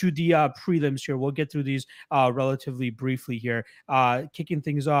move on to the prelims here. We'll get through these relatively briefly here. Kicking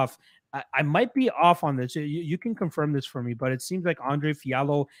things off, I might be off on this. You can confirm this for me, but it seems like Andre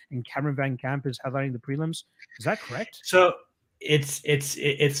Fialho and Cameron Van Camp is headlining the prelims. Is that correct? So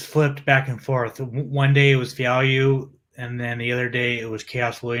it's flipped back and forth. One day it was Fialho, and then the other day it was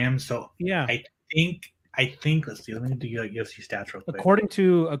Chaos Williams. So yeah, I think let's see. Let me do UFC stats real quick. According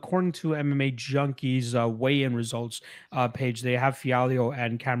to MMA Junkie's weigh-in results page, they have Fialho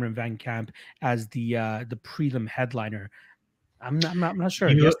and Cameron Van Camp as the prelim headliner. I'm not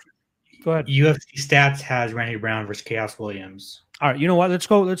sure. Go ahead. UFC stats has Randy Brown versus Chaos Williams. All right, you know what? Let's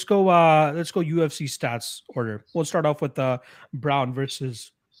go UFC stats order. We'll start off with Brown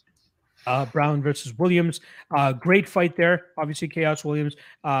versus Williams. Great fight there. Obviously, Chaos Williams,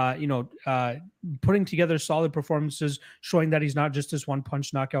 putting together solid performances, showing that he's not just this one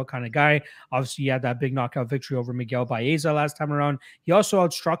punch knockout kind of guy. Obviously, he had that big knockout victory over Miguel Baeza last time around. He also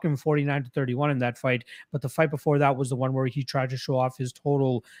outstruck him 49-31 in that fight. But the fight before that was the one where he tried to show off his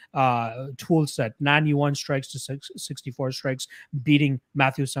total tool set, 91 strikes to 64 strikes, beating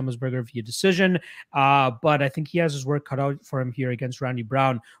Matthew Semelsberger via decision. But I think he has his work cut out for him here against Randy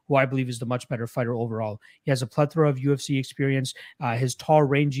Brown, who I believe is the much better fighter overall. He has a plethora of UFC experience. His tall,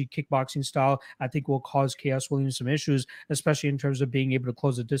 rangy kickboxing style I think will cause Chaos Williams some issues, especially in terms of being able to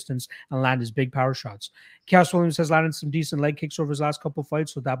close the distance and land his big power shots. Chaos Williams has landed some decent leg kicks over his last couple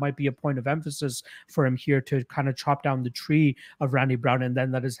fights, so that might be a point of emphasis for him here to kind of chop down the tree of Randy Brown and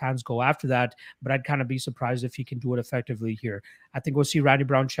then let his hands go after that. But I'd kind of be surprised if he can do it effectively here. I think we'll see Randy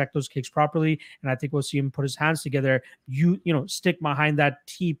Brown check those kicks properly, and I think we'll see him put his hands together, stick behind that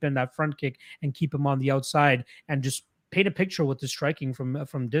teep and that front kick and keep him on the outside and just paint a picture with the striking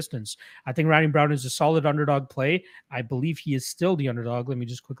from distance. I think Randy Brown is a solid underdog play. I believe he is still the underdog. Let me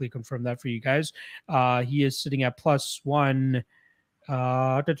just quickly confirm that for you guys. He is sitting at +1.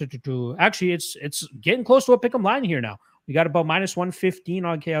 Actually, it's getting close to a pick'em line here now. We got about -115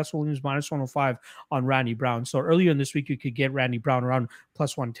 on Chaos Williams, -105 on Randy Brown. So earlier in this week, you could get Randy Brown around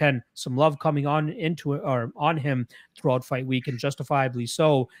 +110. Some love coming on into it or on him throughout fight week, and justifiably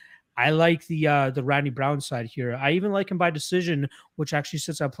so. I like the Randy Brown side here. I even like him by decision, which actually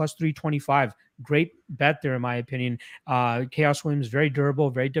sits at +325. Great bet there, in my opinion. Chaos Williams, very durable,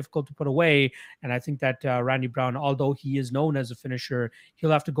 very difficult to put away. And I think that Randy Brown, although he is known as a finisher,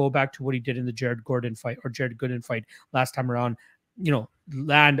 he'll have to go back to what he did in the Jared Gooden fight last time around,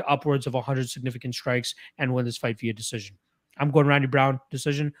 land upwards of 100 significant strikes and win this fight via decision. I'm going Randy Brown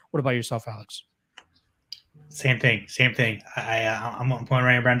decision. What about yourself, Alex? Same thing. I'm going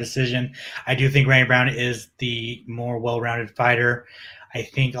Randy Brown decision. I do think Randy Brown is the more well-rounded fighter. I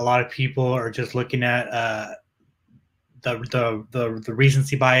think a lot of people are just looking at the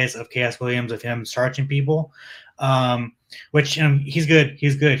recency bias of Chaos Williams, of him starching people, which he's good.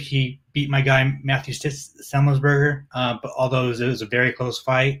 He beat my guy Matthew Semelsberger, but although it was a very close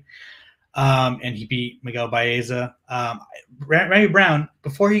fight. And he beat Miguel Baeza. Randy Brown,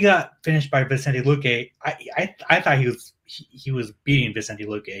 before he got finished by Vicente Luque, I thought he was beating Vicente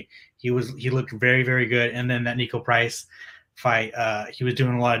Luque. He looked very, very good. And then that Nico Price fight, he was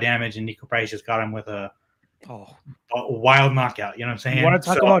doing a lot of damage, and Nico Price just got him with a wild knockout. You know what I'm saying? You want to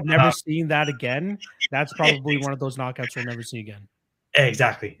talk about never seeing that again? That's probably one of those knockouts we'll never see again.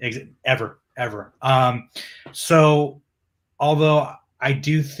 Exactly. Ever. So, although I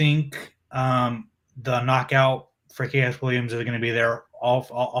do think the knockout for Chaos Williams is going to be there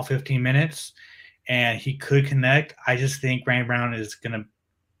all 15 minutes, and he could connect. I just think Randy Brown is going to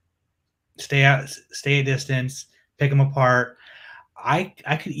stay a distance, pick him apart. I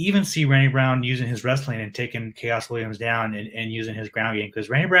could even see Randy Brown using his wrestling and taking Chaos Williams down and using his ground game, because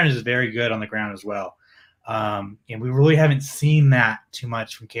Randy Brown is very good on the ground as well. And we really haven't seen that too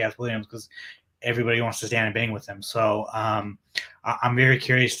much from Chaos Williams because everybody wants to stand and bang with him. So I'm very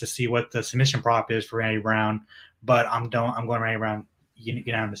curious to see what the submission prop is for Randy Brown, but I'm going Randy Brown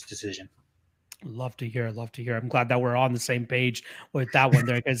unanimous decision. Love to hear. I'm glad that we're on the same page with that one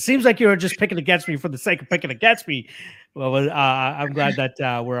there, because it seems like you were just picking against me for the sake of picking against me. Well, I'm glad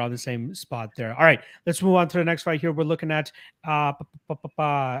that we're on the same spot there. All right, let's move on to the next fight here. We're looking at,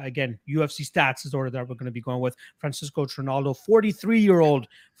 again, UFC stats is the order that we're going to be going with. Francisco Trinaldo, 43-year-old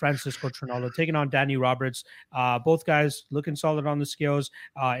Francisco Trinaldo, taking on Danny Roberts. Both guys looking solid on the scales.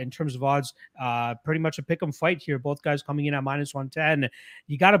 In terms of odds, pretty much a pick 'em fight here. Both guys coming in at -110.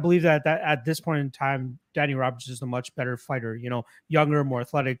 You got to believe that at this point in time, Danny Roberts is a much better fighter. Younger, more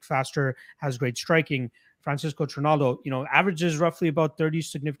athletic, faster, has great striking. Francisco Trinaldo, averages roughly about 30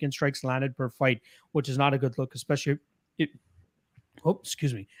 significant strikes landed per fight, which is not a good look, especially if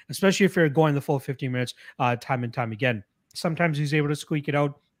you're going the full 15 minutes time and time again. Sometimes he's able to squeak it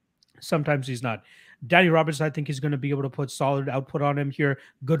out. Sometimes he's not. Danny Roberts, I think, is going to be able to put solid output on him here.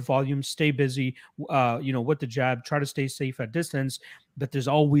 Good volume, stay busy, with the jab, try to stay safe at distance. But there's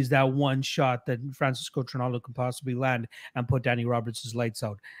always that one shot that Francisco Trinaldo can possibly land and put Danny Roberts' lights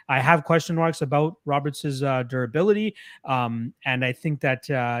out. I have question marks about Roberts' durability. And I think that,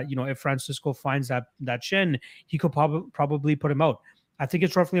 if Francisco finds that chin, he could probably put him out. I think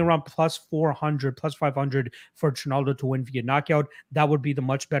it's roughly around +400, +500 for Trinaldo to win via knockout. That would be the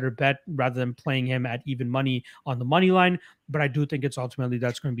much better bet rather than playing him at even money on the money line. But I do think it's ultimately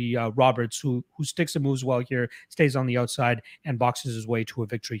that's going to be Roberts who sticks and moves well here, stays on the outside, and boxes his way to a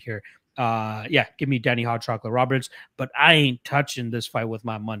victory here. Give me Danny Hot Chocolate Roberts, but I ain't touching this fight with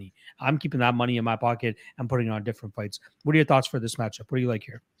my money. I'm keeping that money in my pocket and putting it on different fights. What are your thoughts for this matchup? What do you like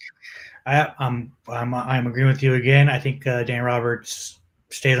here? I'm agreeing with you again. I think Danny Roberts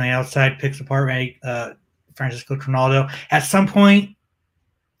stays on the outside, picks apart Francisco Trinaldo. At some point,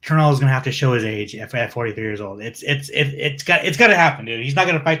 Trinaldo's going to have to show his age at 43 years old. It's got to happen, dude. He's not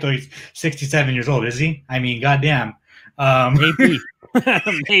going to fight till he's 67 years old, is he? I mean, goddamn. Maybe.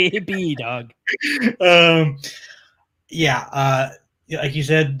 Maybe, dog. Like you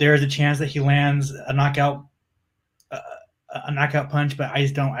said, there's a chance that he lands a knockout a knockout punch, but I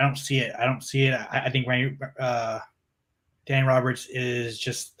don't see it. I don't see it. I think Danny Roberts is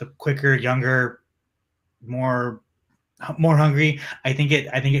just the quicker, younger, more hungry. I think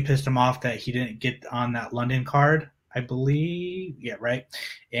it pissed him off that he didn't get on that London card, I believe. Yeah, right.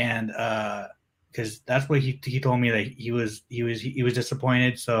 And because that's what he told me, that he was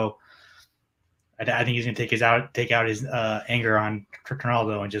disappointed. So I think he's gonna take out his anger on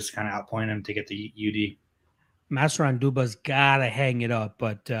Ronaldo and just kind of outpoint him to get the UD. Master Anduba's gotta hang it up,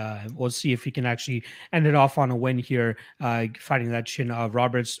 but we'll see if he can actually end it off on a win here, fighting that chin of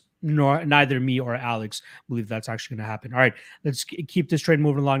Roberts. Neither me or Alex believe that's actually going to happen. All right, let's keep this trade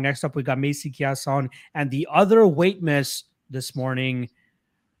moving along. Next up, we got Macy Chiasson and the other weight miss this morning,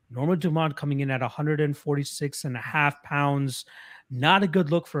 Norma Dumont, coming in at 146.5 pounds. Not a good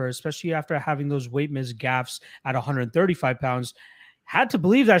look for her, especially after having those weight miss gaffes at 135 pounds. Had to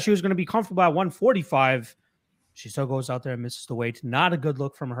believe that she was going to be comfortable at 145. She still goes out there and misses the weight. Not a good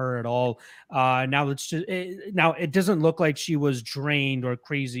look from her at all. Now it doesn't look like she was drained or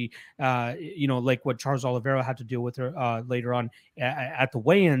crazy, like what Charles Oliveira had to deal with her later on at the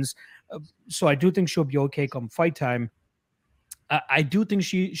weigh-ins. So I do think she'll be okay come fight time. I do think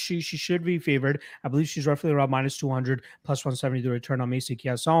she should be favored. I believe she's roughly around minus 200, plus 170 to return on Macy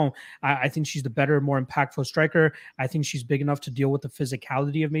Chiasson. I think she's the better, more impactful striker. I think she's big enough to deal with the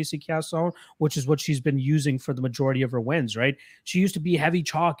physicality of Macy Chiasson, which is what she's been using for the majority of her wins, right? She used to be heavy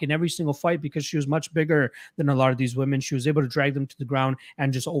chalk in every single fight because she was much bigger than a lot of these women. She was able to drag them to the ground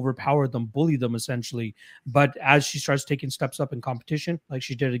and just overpower them, bully them essentially. But as she starts taking steps up in competition, like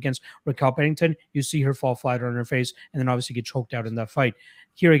she did against Raquel Pennington, you see her fall flat on her face and then obviously get choked out in that fight.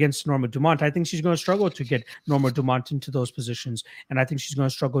 Here against Norma Dumont, I think she's going to struggle to get Norma Dumont into those positions, and I think she's going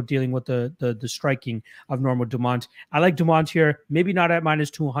to struggle dealing with the striking of Norma Dumont. I like Dumont here, maybe not at minus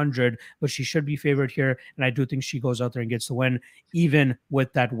 200, but she should be favored here, and I do think she goes out there and gets the win, even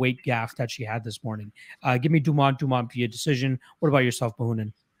with that weight gaff that she had this morning. Give me Dumont via decision. What about yourself,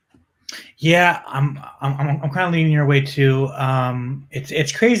 Bahunin? Yeah, I'm kind of leaning your way too.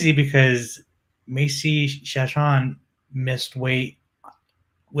 It's crazy because Macy Chiasson missed weight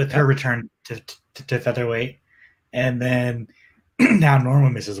with her return to featherweight, and then now Norma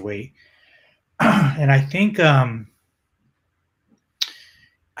misses weight. And I think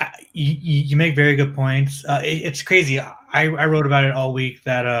you make very good points. It's crazy. I wrote about it all week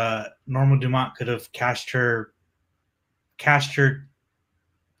that Norma Dumont could have cashed her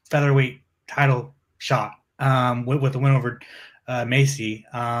featherweight title shot with the win over Macy.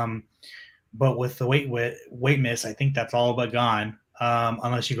 But with the weight miss, I think that's all but gone.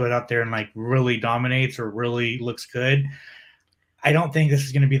 Unless she goes out there and like really dominates or really looks good. I don't think this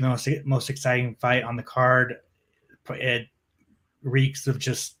is going to be the most exciting fight on the card. It reeks of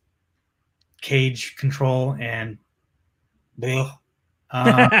just cage control and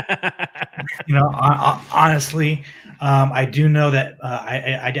honestly, I do know that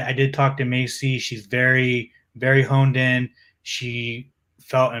I did talk to Macy. She's very, very honed in. She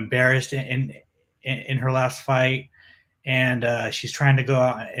felt embarrassed in her last fight, and she's trying to go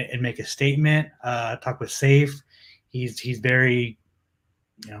out and make a statement. Talk with Safe. He's very,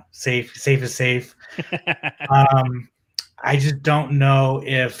 safe. Safe is safe. I just don't know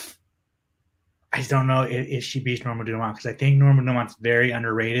if she beats Norma Dumont, because I think Norma Dumont's very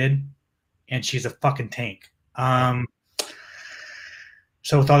underrated, and she's a fucking tank.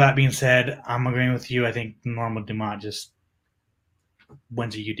 So with all that being said, I'm agreeing with you. I think Norma Dumont just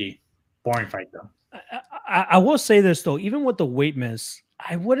wins a UD. Boring fight though. I will say this though, even with the weight miss,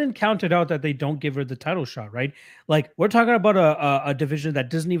 I wouldn't count it out that they don't give her the title shot, right? Like, we're talking about a division that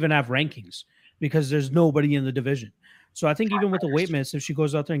doesn't even have rankings because there's nobody in the division. So I think even with the weight miss, if she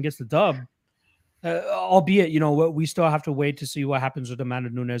goes out there and gets the dub, albeit, we still have to wait to see what happens with Amanda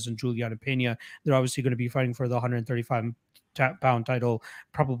Nunes and Juliana Pena. They're obviously going to be fighting for the 135-pound title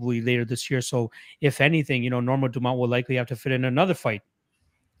probably later this year. So if anything, Norma Dumont will likely have to fit in another fight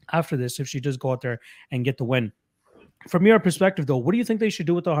after this if she does go out there and get the win. From your perspective, though, what do you think they should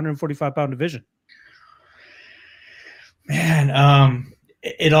do with the 145-pound division? Man,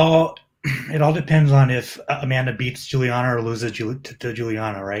 it all depends on if Amanda beats Juliana or loses to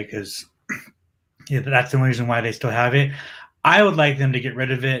Juliana, right? Because that's the only reason why they still have it. I would like them to get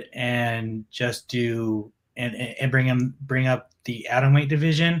rid of it and just do and bring up the atomweight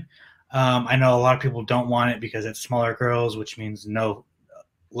division. I know a lot of people don't want it because it's smaller girls, which means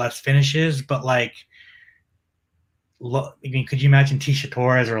less finishes. But could you imagine Tisha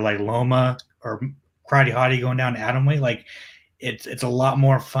Torres or like Loma or Karate Hottie going down to atomweight? Like, it's a lot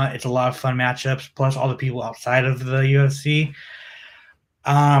more fun. It's a lot of fun matchups. Plus all the people outside of the UFC.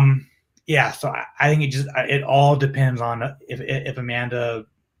 Yeah, so I think it all depends on if Amanda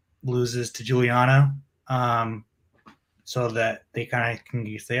loses to Juliana, so that they kind of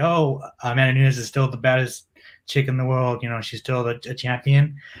can say, "Oh, Amanda Nunes is still the baddest chick in the world. You know, she's still a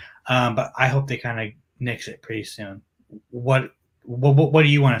champion." But I hope they kind of nix it pretty soon. What do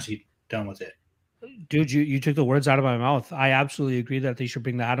you want to see done with it? Dude, you took the words out of my mouth. I absolutely agree that they should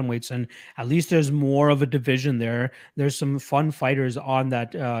bring the atom weights in. At least there's more of a division there. There's some fun fighters on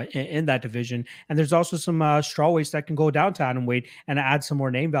that in that division, and there's also some straw weights that can go down to atom weight and add some more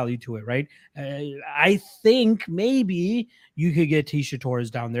name value to it, right? I think maybe you could get Tisha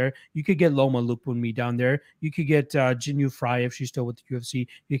Torres down there. You could get Loma Lupunmi down there. You could get Jinyu Fry if she's still with the UFC.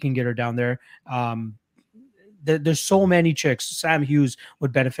 You can get her down there. There's so many chicks. Sam Hughes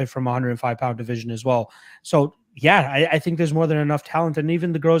would benefit from a 105-pound division as well. So yeah, I think there's more than enough talent, and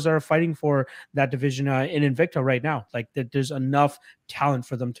even the girls that are fighting for that division in Invicta right now, like there's enough talent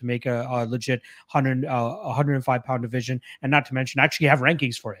for them to make a legit 105-pound division, and not to mention actually have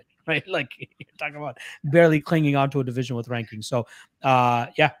rankings for it. Right, like you're talking about barely clinging onto a division with rankings. So,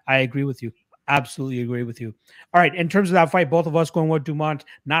 yeah, I agree with you. Absolutely agree with you. All right. In terms of that fight, both of us going with Dumont,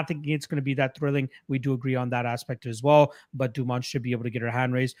 not thinking it's going to be that thrilling. We do agree on that aspect as well. But Dumont should be able to get her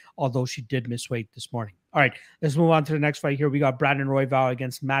hand raised, although she did miss weight this morning. All right. Let's move on to the next fight here. We got Brandon Royval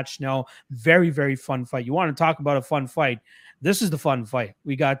against Matt Schnell. Very, very fun fight. You want to talk about a fun fight? This is the fun fight.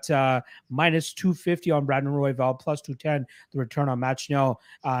 We got minus 250 on Brandon Royval, plus 210 the return on Matt Schnell.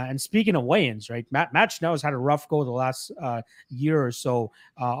 And speaking of weigh-ins, right? Matt Schnell has had a rough go the last year or so.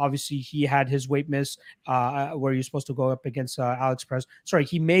 Obviously, he had his weight miss where you're supposed to go up against Alex Perez. Sorry,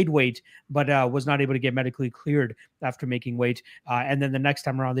 he made weight, but was not able to get medically cleared after making weight. And then the next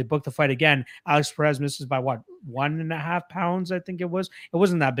time around, they booked the fight again. Alex Perez misses by what, 1.5 pounds, I think it was. It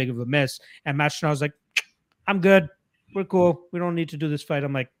wasn't that big of a miss. And Matt Schnell was like, I'm good. We're cool. We don't need to do this fight.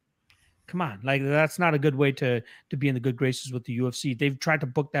 I'm like, come on, like that's not a good way to be in the good graces with the UFC. They've tried to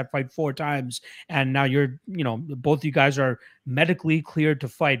book that fight 4 times, and now both of you guys are medically cleared to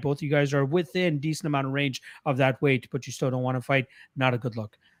fight. Both of you guys are within decent amount of range of that weight, but you still don't want to fight. Not a good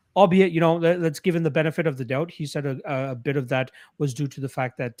look. Albeit, let's give him the benefit of the doubt. He said a bit of that was due to the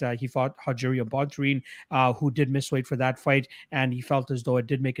fact that he fought Rogerio Bontorin, who did miss weight for that fight, and he felt as though it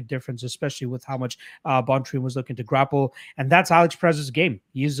did make a difference, especially with how much Bontorin was looking to grapple. And that's Alex Perez's game.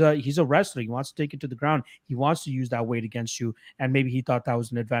 He's a wrestler. He wants to take it to the ground. He wants to use that weight against you, and maybe he thought that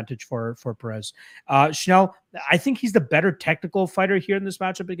was an advantage for Perez. Schnell, I think he's the better technical fighter here in this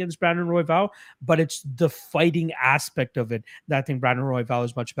matchup against Brandon Royval, but it's the fighting aspect of it that I think Brandon Royval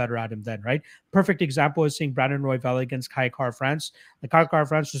is much better at him than, right? Perfect example is seeing Brandon Royval against Kai Kara-France. The Kai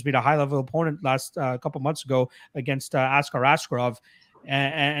Kara-France just beat a high-level opponent last couple months ago against Askar Askarov,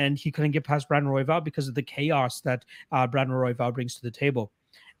 and he couldn't get past Brandon Royval because of the chaos that Brandon Royval brings to the table.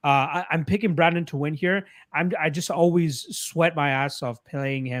 I'm picking Brandon to win here. I just always sweat my ass off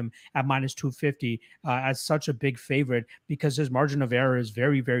playing him at minus 250 as such a big favorite because his margin of error is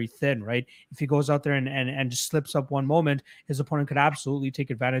very, very thin, right? If he goes out there and just slips up one moment, his opponent could absolutely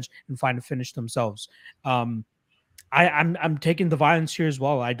take advantage and find a finish themselves. I'm taking the violence here as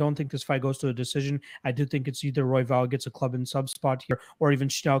well. I don't think this fight goes to a decision. I do think it's either Royval gets a club in sub spot here, or even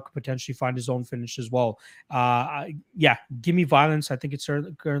Schnell could potentially find his own finish as well. Yeah, give me violence. I think it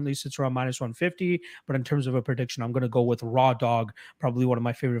currently sits around minus 150. But in terms of a prediction, I'm going to go with Raw Dog, probably one of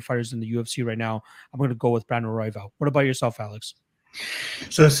my favorite fighters in the UFC right now. I'm going to go with Brandon Royval. What about yourself, Alex?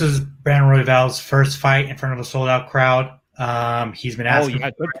 So this is Brandon Royval's first fight in front of a sold-out crowd. He's been asking. Oh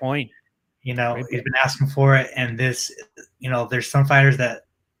yeah, good point. He's been asking for it, and this, there's some fighters that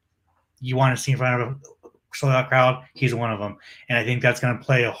you want to see in front of a sold-out crowd. He's one of them, and I think that's going to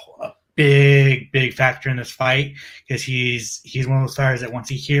play a big factor in this fight because he's one of those fighters that once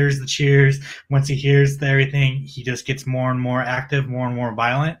he hears the cheers, once he hears everything, he just gets more and more active, more and more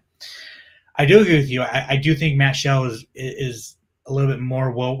violent. I do agree with you. I do think Matt Schnell is a little bit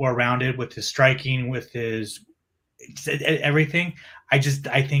more well-rounded with his striking, with his everything. I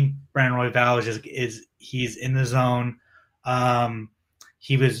think Brandon Royval he's in the zone.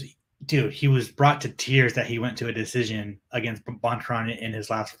 He was brought to tears that he went to a decision against Bontorin in his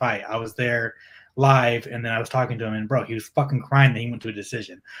last fight. I was there live, and then I was talking to him, and bro, he was fucking crying that he went to a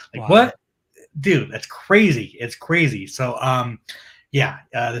decision. Like, wow. What, dude? That's crazy. It's crazy. So,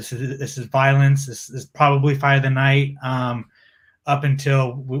 this is violence. This is probably fight of the night. Up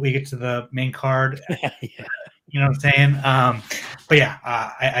until we get to the main card. Yeah. You know what I'm saying? But yeah,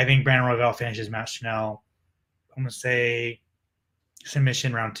 I think Brandon Royval finishes Matt Schnell. I'm going to say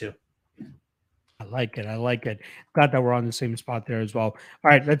submission round 2. I like it. Glad that we're on the same spot there as well. All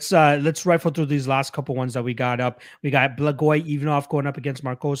right, let's rifle through these last couple ones that we got up. We got Blagoy Ivanov going up against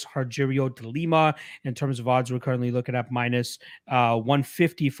Marcos Rogerio de Lima. In terms of odds, we're currently looking at minus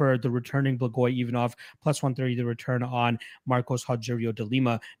 150 for the returning Blagoy Ivanov, plus 130 the return on Marcos Rogerio de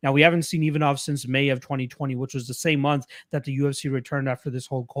Lima. Now, we haven't seen Ivanov since May of 2020, which was the same month that the UFC returned after this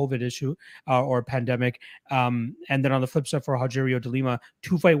whole COVID issue or pandemic. And then on the flip side for Rogerio de Lima,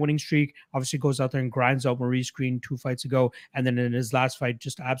 2-fight winning streak, obviously goes out there and grinds out Maurice Green 2 fights ago, and then in his last fight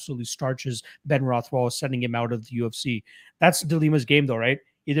just absolutely starches Ben Rothwell, sending him out of the UFC. That's De Lima's game though, right?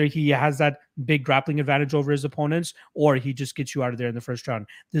 Either he has that big grappling advantage over his opponents, or he just gets you out of there in the first round.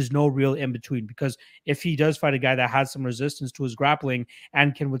 There's no real in between, because if he does fight a guy that has some resistance to his grappling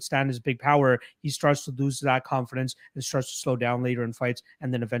and can withstand his big power, he starts to lose that confidence and starts to slow down later in fights,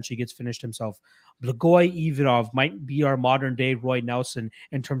 and then eventually gets finished himself. Blagoy Ivanov might be our modern day Roy Nelson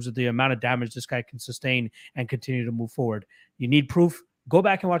in terms of the amount of damage this guy can sustain and continue to move forward. You need proof? Go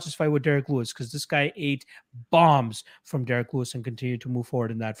back and watch this fight with Derek Lewis, because this guy ate bombs from Derek Lewis and continued to move forward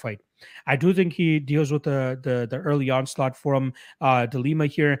in that fight. I do think he deals with the early onslaught from De Lima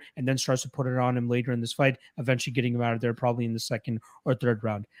here, and then starts to put it on him later in this fight, eventually getting him out of there probably in the second or third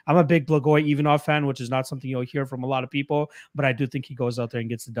round. I'm a big Blagoy Ivanov fan, which is not something you'll hear from a lot of people, but I do think he goes out there and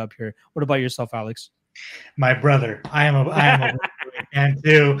gets the dub here. What about yourself, Alex? My brother, I am a fan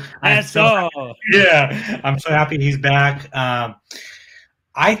too. I'm so happy he's back.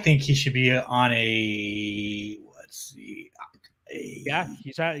 I think he should be on a, let's see.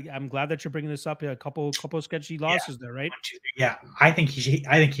 I'm glad that you're bringing this up. A couple sketchy losses there, right? Yeah, I think he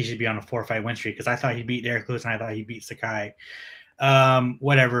should be on a 4-fight win streak, because I thought he beat Derek Lewis and I thought he beat Sakai.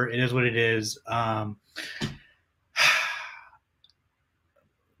 Whatever, it is what it is.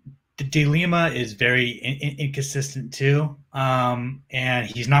 De Lima is very inconsistent too, and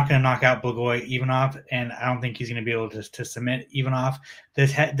he's not going to knock out Blagoy Ivanov, and I don't think he's going to be able to submit Ivanov.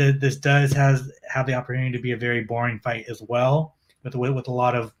 This does have the opportunity to be a very boring fight as well, with a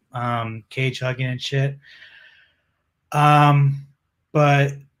lot of cage hugging and shit. But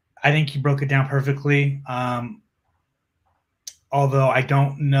I think he broke it down perfectly. Although I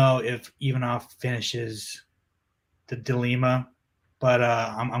don't know if Ivanov finishes the De Lima. But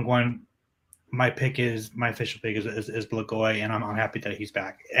I'm going. My official pick is Blagoy, and I'm happy that he's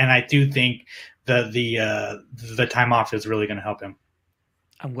back. And I do think the time off is really going to help him.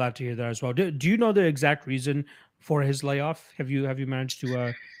 I'm glad to hear that as well. Do you know the exact reason for his layoff? Have you managed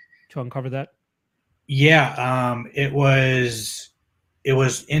to uncover that? Yeah, it was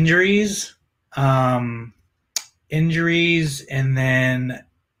injuries, and then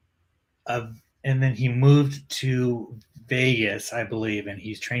he moved to Vegas, I believe, and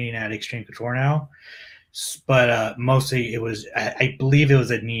he's training at Extreme Couture now. But mostly I believe it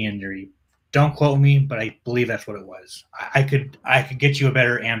was a knee injury. Don't quote me, but I believe that's what it was. I could get you a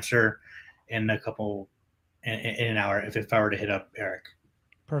better answer in an hour if I were to hit up Eric.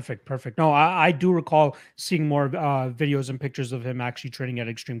 Perfect. No, I do recall seeing more videos and pictures of him actually training at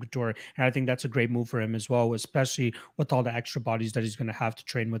Extreme Couture, and I think that's a great move for him as well, especially with all the extra bodies that he's going to have to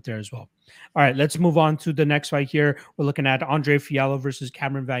train with there as well. All right, let's move on to the next fight here. We're looking at Andre Fialho versus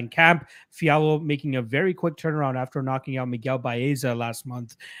Cameron Van Camp. Fialho making a very quick turnaround after knocking out Miguel Baeza last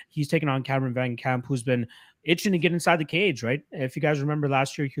month. He's taking on Cameron Van Camp, who's been itching to get inside the cage, right? If you guys remember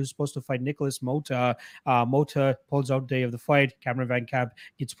last year, he was supposed to fight Nicholas Mota. Mota pulls out day of the fight. Cameron Van Camp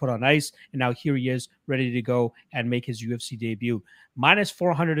gets put on ice, and now here he is, ready to go and make his UFC debut. Minus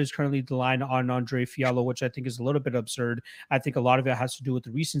 400 is currently the line on Andre Fialho, which I think is a little bit absurd. I think a lot of it has to do with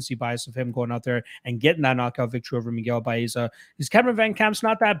the recency bias of him going out there and getting that knockout victory over Miguel Baeza. Because Cameron Van Camp's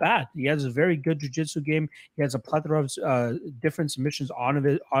not that bad. He has a very good jiu-jitsu game. He has a plethora of different submissions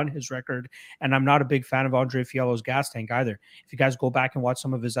on his record, and I'm not a big fan of Andre Fialho's gas tank either. If you guys go back and watch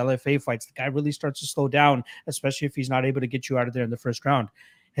some of his LFA fights, the guy really starts to slow down, especially if he's not able to get you out of there in the first round.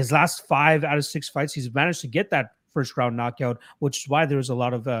 His last 5 out of 6 fights, he's managed to get that first round knockout, which is why there was a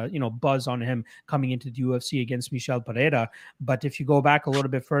lot of buzz on him coming into the UFC against Michel Pereira. But if you go back a little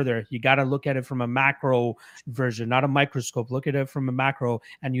bit further, you got to look at it from a macro version, not a microscope. Look at it from a macro,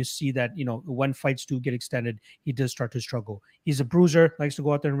 and you see that when fights do get extended, he does start to struggle. He's a bruiser, likes to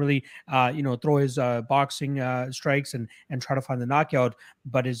go out there and really throw his boxing strikes and try to find the knockout.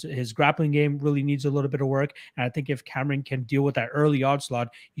 But his grappling game really needs a little bit of work. And I think if Cameron can deal with that early onslaught,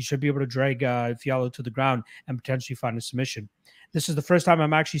 he should be able to drag Fialho to the ground and potentially find a submission. This is the first time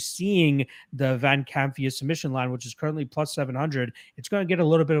I'm actually seeing the Van Camp via submission line, which is currently plus 700. It's going to get a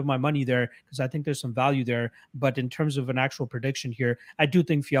little bit of my money there because I think there's some value there. But in terms of an actual prediction here, I do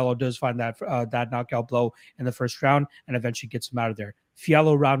think Fialho does find that knockout blow in the first round and eventually gets him out of there.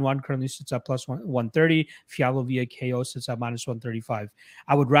 Fiallo round one currently sits at plus 130. Fiallo via KO sits at minus 135.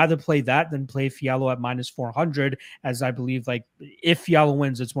 I would rather play that than play Fiallo at minus 400, as I believe like if Fiallo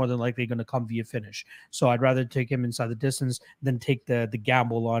wins, it's more than likely going to come via finish. So I'd rather take him inside the distance than take the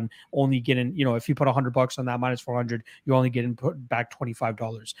gamble on only getting, if you put $100 on that minus 400, you're only getting put back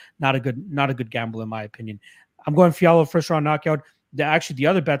 $25. Not a good gamble in my opinion. I'm going Fiallo first round knockout. The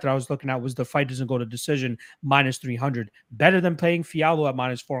other bet that I was looking at was the fight doesn't go to decision minus 300. Better than playing Fiallo at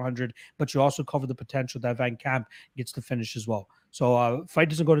minus 400, but you also cover the potential that Van Camp gets to finish as well. So fight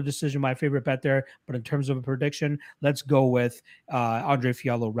doesn't go to decision, my favorite bet there. But in terms of a prediction, let's go with Andre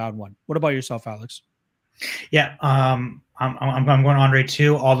Fiallo round one. What about yourself, Alex? Yeah, I'm going Andre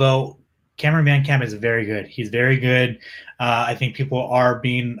too. Although Cameron Van Camp is very good. He's very good. I think people are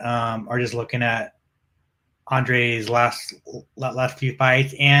just looking at Andre's last few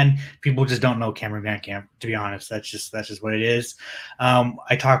fights, and people just don't know Cameron Van Camp. To be honest, that's just what it is.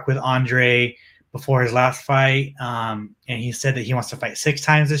 I talked with Andre before his last fight, and he said that he wants to fight 6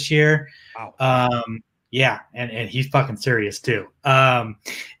 times this year. Wow. Yeah, and he's fucking serious too.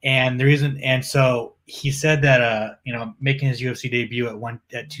 And the reason, and so he said that making his UFC debut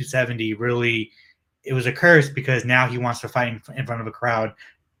at 270 really, it was a curse because now he wants to fight in front of a crowd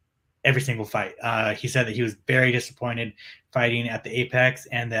every single fight. He said that he was very disappointed fighting at the Apex,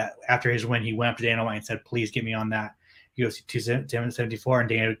 and that after his win, he went up to Dana White and said, "Please get me on that UFC 274."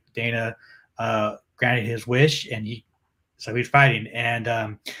 And Dana granted his wish, and he's fighting. And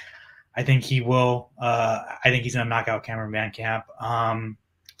I think he will. I think he's gonna knock out Cameron Van Camp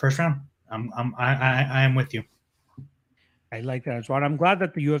first round. I am with you. I like that as well. I'm glad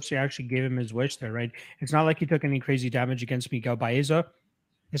that the UFC actually gave him his wish there, right? It's not like he took any crazy damage against Miguel Baeza.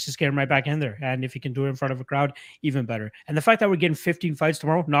 Let's just get him right back in there. And if he can do it in front of a crowd, even better. And the fact that we're getting 15 fights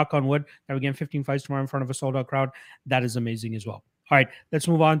tomorrow, knock on wood, that we're getting 15 fights tomorrow in front of a sold-out crowd, that is amazing as well. All right, let's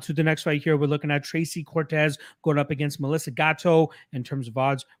move on to the next fight here. We're looking at Tracy Cortez going up against Melissa Gatto. In terms of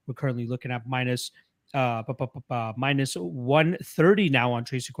odds, we're currently looking at minus 130 now on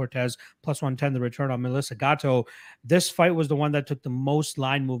Tracy Cortez, plus 110 the return on Melissa Gatto. This fight was the one that took the most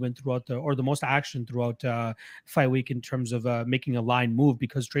line movement throughout the most action throughout fight week in terms of making a line move,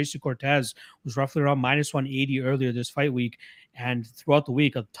 because Tracy Cortez was roughly around minus 180 earlier this fight week. And throughout the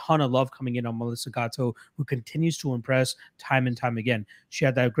week, a ton of love coming in on Melissa Gatto, who continues to impress time and time again. She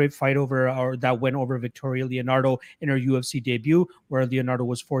had that great fight that win over Victoria Leonardo in her UFC debut, where Leonardo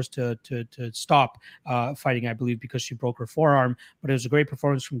was forced to stop fighting, I believe, because she broke her forearm. But it was a great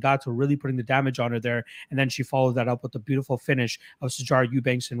performance from Gatto, really putting the damage on her there. And then she followed that up with a beautiful finish of Sijara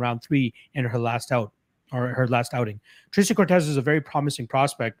Eubanks in round 3 in her last outing. Tracy Cortez is a very promising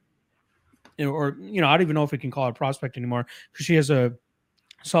prospect. Or, I don't even know if we can call her a prospect anymore, because she has a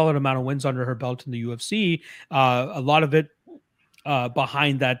solid amount of wins under her belt in the UFC. A lot of it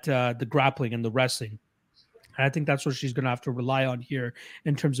behind that, the grappling and the wrestling. And I think that's what she's going to have to rely on here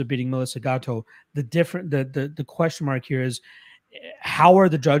in terms of beating Melissa Gatto. The question mark here is, how are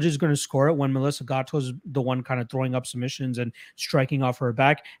the judges going to score it when Melissa Gatto is the one kind of throwing up submissions and striking off her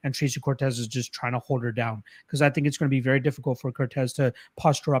back, and Tracy Cortez is just trying to hold her down? Because I think it's going to be very difficult for Cortez to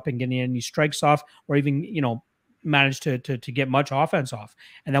posture up and get any strikes off, or even, manage to get much offense off.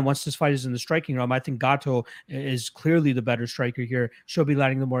 And then once this fight is in the striking realm, I think Gatto is clearly the better striker here. She'll be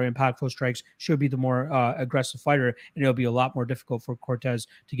landing the more impactful strikes. She'll be the more aggressive fighter, and it'll be a lot more difficult for Cortez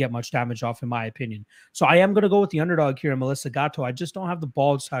to get much damage off, in my opinion. So I am going to go with the underdog here, Melissa Gatto. I just don't have the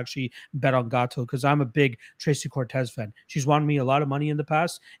balls to actually bet on Gatto, because I'm a big Tracy Cortez fan. She's won me a lot of money in the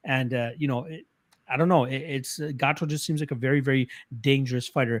past, and I don't know. It's Gatto just seems like a very, very dangerous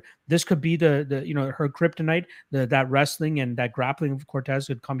fighter. This could be the her kryptonite. That wrestling and that grappling of Cortez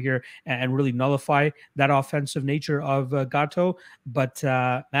could come here and really nullify that offensive nature of Gatto. But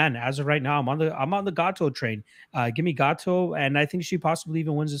man, as of right now, I'm on the Gatto train. Give me Gatto, and I think she possibly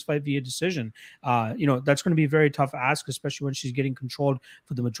even wins this fight via decision. That's going to be a very tough ask, especially when she's getting controlled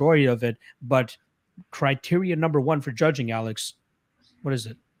for the majority of it. But criteria number 1 for judging, Alex, what is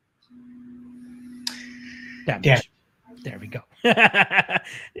it? Damage. Yeah. There we go.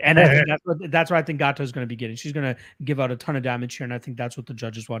 And I think that's what I think Gatto is going to be getting. She's going to give out a ton of damage here, and I think that's what the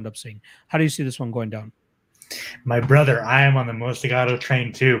judges wound up seeing. How do you see this one going down? My brother, I am on the Melissa Gatto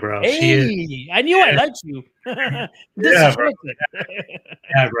train too, bro. Hey, I knew I liked you. Yeah, bro.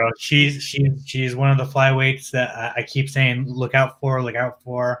 Yeah, bro. She's one of the flyweights that I keep saying look out for.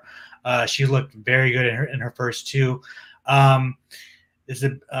 She looked very good in her first 2.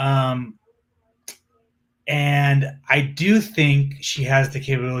 And I do think she has the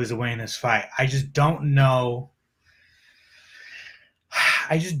capabilities of winning this fight. I just don't know.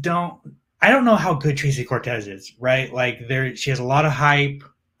 I don't know how good Tracy Cortez is, right? Like she has a lot of hype.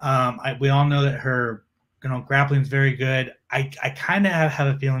 We all know that her, grappling is very good. I kind of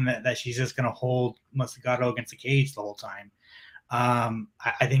have a feeling that she's just going to hold Moscagato against the cage the whole time.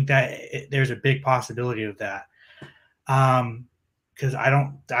 I think that there's a big possibility of that. Because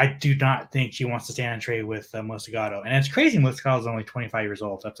I do not think she wants to stand and trade with Moscagato, and it's crazy. Moscagato is only 25 years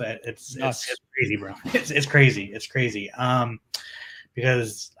old. It's crazy, bro. It's crazy. It's crazy.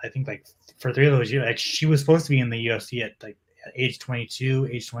 Because I think like for 3 of those years, like she was supposed to be in the UFC at like age 22,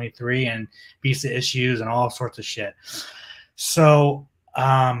 age 23, and visa issues and all sorts of shit. So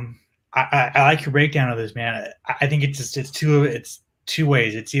I like your breakdown of this, man. I think it's two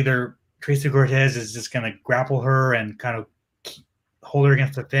ways. It's either Tracy Cortez is just going to grapple her and kind of hold her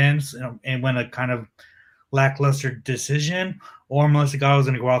against the fence and win a kind of lackluster decision, or Melissa Gatto is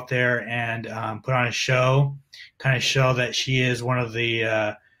going to go out there and put on a show, kind of show that she is one of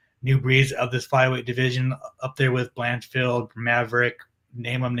the new breeds of this flyweight division, up there with Blanchfield, Maverick,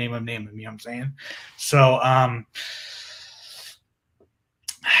 name them. You know what I'm saying? So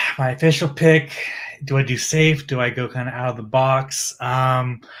my official pick, do I do safe? Do I go kind of out of the box?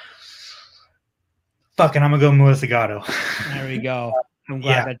 Fucking, I'm going to go Melissa Gatto. There we go. I'm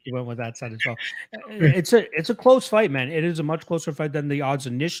glad that you went with that side as well. It's a close fight, man. It is a much closer fight than the odds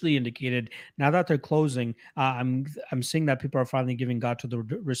initially indicated. Now that they're closing, I'm seeing that people are finally giving Gatto the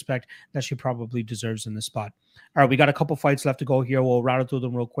respect that she probably deserves in this spot. All right, we got a couple fights left to go here. We'll rattle through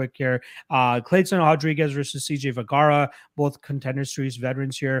them real quick here. Clayton Rodriguez versus CJ Vergara, both Contender Series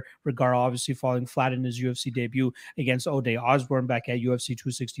veterans here. Vergara obviously falling flat in his UFC debut against Ode Osborne back at UFC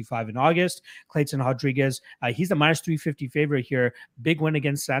 265 in August. Clayton Rodriguez, he's the minus 350 favorite here. Big win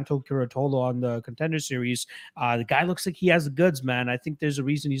against Santo Curatolo on the Contender Series. The guy looks like he has the goods, man. I think there's a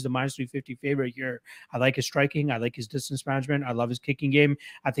reason he's the minus 350 favorite here. I like his striking. I like his distance management. I love his kicking game.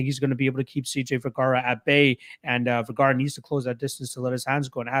 I think he's going to be able to keep CJ Vergara at bay, and Vergara needs to close that distance to let his hands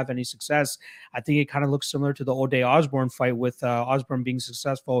go and have any success. I think it kind of looks similar to the Ode Osborne fight, with Osborne being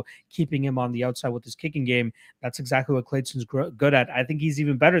successful, keeping him on the outside with his kicking game. That's exactly what Clayton's good at. I think he's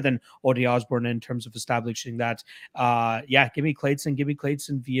even better than Ode Osborne in terms of establishing that. Give me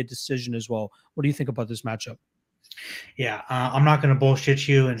Clayton via decision as well. What do you think about this matchup? Yeah, I'm not going to bullshit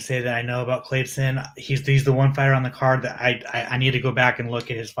you and say that I know about Clayton. He's the one fighter on the card that I need to go back and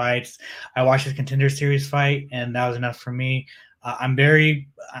look at his fights. I watched his Contender Series fight, and that was enough for me. I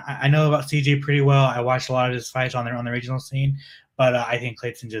know about CJ pretty well. I watched a lot of his fights on the regional scene, but I think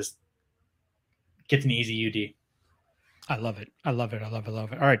Clayton just gets an easy UD. I love it. All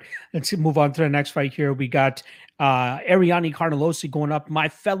right, let's move on to the next fight here. We got Ariane Carnelossi going up. My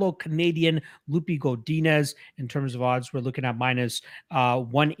fellow Canadian Lupi Godinez. In terms of odds, we're looking at minus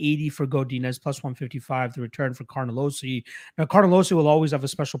 180 for Godinez, plus 155 the return for Carnelossi. Now, Carnelossi will always have a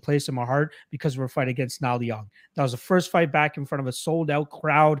special place in my heart because of her fight against Na Liang. That was the first fight back in front of a sold-out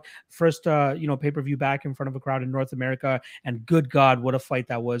crowd. First, pay-per-view back in front of a crowd in North America. And good God, what a fight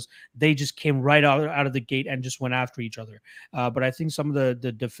that was. They just came right out of the gate and just went after each other. But I think some of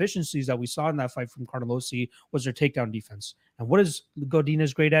the deficiencies that we saw in that fight from Carnelossi was her takedown defense. And what is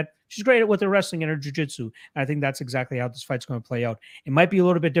Godinez great at? She's great at with her wrestling and her jiu-jitsu. And I think that's exactly how this fight's going to play out. It might be a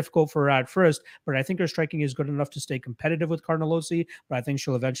little bit difficult for her at first, but I think her striking is good enough to stay competitive with Carnelossi. But I think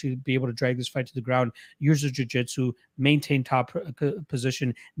she'll eventually be able to drag this fight to the ground, use her jiu-jitsu, maintain top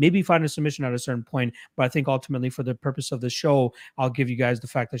position, maybe find a submission at a certain point. But I think ultimately, for the purpose of the show, I'll give you guys the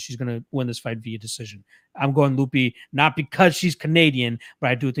fact that she's going to win this fight via decision. I'm going Lupi, not because she's Canadian, but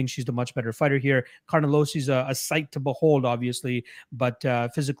I do think she's the much better fighter here. Carnelossi's a sight to behold, obviously, but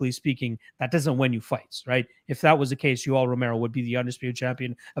physically speaking, that doesn't win you fights, right? If that was the case, Yoel Romero would be the undisputed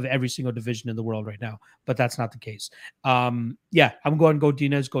champion of every single division in the world right now, but that's not the case. I'm going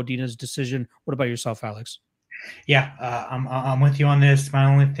Godinez decision. What about yourself, Alex? Yeah, I'm with you on this. My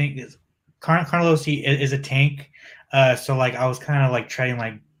only thing is Carnelossi is a tank, so like I was kind of like treading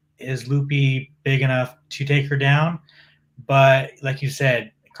like, is Lupi big enough to take her down? But like you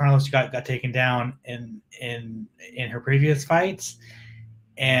said, Carnelossi got taken down in her previous fights,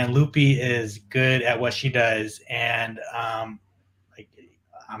 and Lupi is good at what she does. And like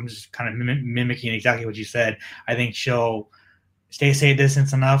I'm just kind of mimicking exactly what you said. I think she'll stay safe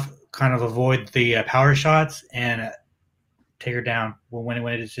distance enough, kind of avoid the power shots, and take her down. We'll win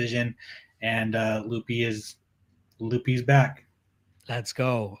a decision, and Lupi's back. Let's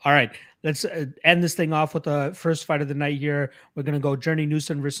go. All right. Let's end this thing off with the first fight of the night here. We're going to go Journey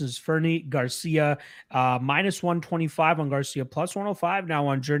Newson versus Fernie Garcia. Minus 125 on Garcia, plus 105 now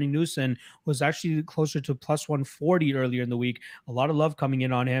on Journey Newson, was actually closer to plus 140 earlier in the week. A lot of love coming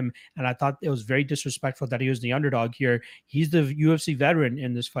in on him. And I thought it was very disrespectful that he was the underdog here. He's the UFC veteran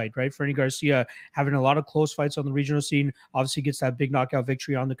in this fight, right? Fernie Garcia having a lot of close fights on the regional scene. Obviously gets that big knockout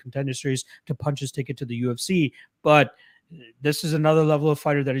victory on the Contender Series to punch his ticket to the UFC. But this is another level of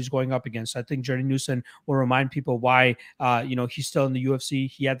fighter that he's going up against. I think Journey Newson will remind people why, he's still in the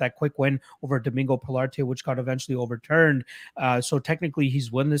UFC. He had that quick win over Domingo Pilarte, which got eventually overturned. So technically,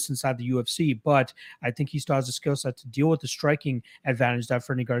 he's winless inside the UFC, but I think he still has the skill set to deal with the striking advantage that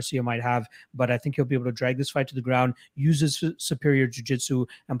Fernie Garcia might have. But I think he'll be able to drag this fight to the ground, use his superior jiu-jitsu,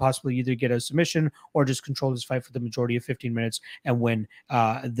 and possibly either get a submission or just control this fight for the majority of 15 minutes and win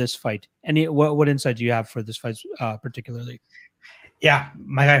this fight. What insight do you have for this fight particularly? Yeah,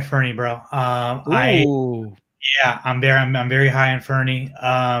 my guy Fernie, bro. I'm very high on Fernie.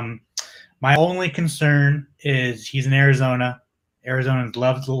 My only concern is he's in Arizona. Arizonans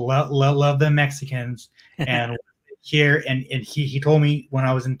love the Mexicans, and here and he told me when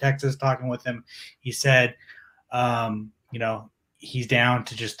I was in Texas talking with him, he said, he's down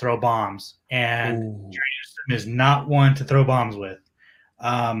to just throw bombs, and is not one to throw bombs with.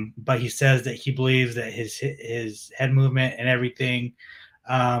 But he says that he believes that his head movement and everything,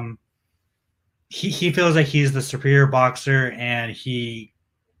 he feels like he's the superior boxer, and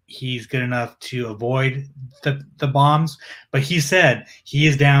he's good enough to avoid the bombs. But he said he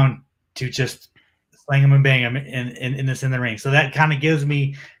is down to just slang him and bang him in the ring. So that kind of gives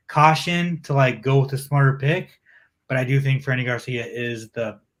me caution to like go with a smarter pick. But I do think Fernie Garcia is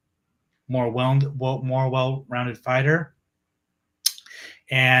the more well-rounded fighter.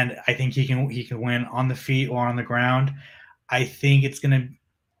 And I think he can win on the feet or on the ground. I think it's gonna.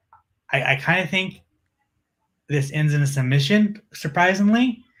 I kind of think this ends in a submission,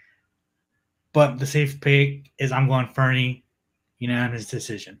 surprisingly. But the safe pick is I'm going Fernie, unanimous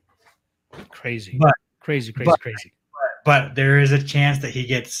decision. Crazy, but crazy. But there is a chance that he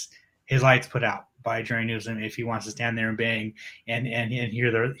gets his lights put out by Journey Newson if he wants to stand there and bang and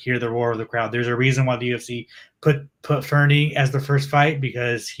hear the roar of the crowd. There's a reason why the UFC put Fernie as the first fight,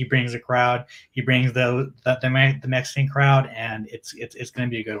 because he brings a crowd. He brings the Mexican crowd, and it's going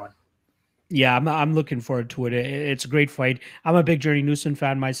to be a good one. Yeah, I'm looking forward to it. It's a great fight. I'm a big Journey Newson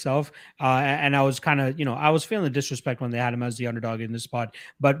fan myself, and I was kind of, I was feeling the disrespect when they had him as the underdog in this spot.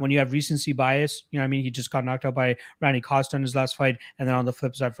 But when you have recency bias, he just got knocked out by Randy Costa in his last fight, and then on the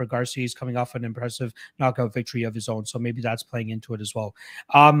flip side for Garcia, he's coming off an impressive knockout victory of his own. So maybe that's playing into it as well.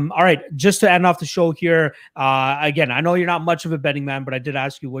 All right, just to end off the show here, again, I know you're not much of a betting man, but I did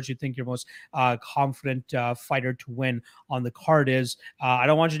ask you what you think your most confident fighter to win on the card is. I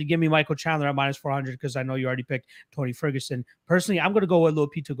don't want you to give me Michael Chandler at minus 400 because I know you already picked Tony Ferguson. Personally, I'm going to go with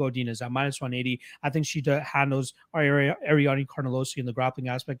Lupita Godinez at minus 180. I think she handles Ariane Carnelossi in the grappling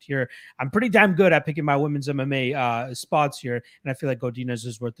aspect here. I'm pretty damn good at picking my women's MMA spots here, and I feel like Godinez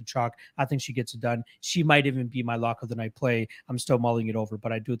is worth the chalk. I think she gets it done. She might even be my lock of the night play. I'm still mulling it over,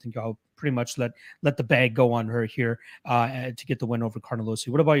 but I do think I'll pretty much let the bag go on her here to get the win over Carnelossi.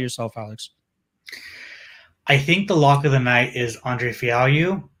 What about yourself, Alex? I think the lock of the night is Andre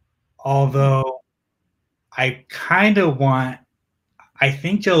Fialho, although I kind of want – I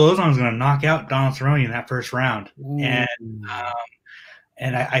think Joe Lozon is going to knock out Donald Cerrone in that first round. Ooh. And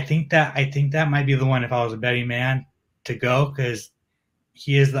I think that might be the one if I was a betting man to go, because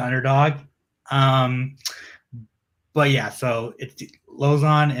he is the underdog. But yeah, so it's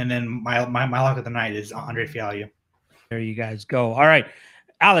Lozon, and then my lock of the night is Andre Fialho. There you guys go. All right.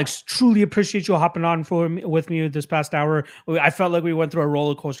 Alex, truly appreciate you hopping on with me this past hour. I felt like we went through a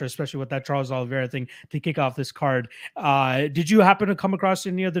roller coaster, especially with that Charles Oliveira thing to kick off this card. Did you happen to come across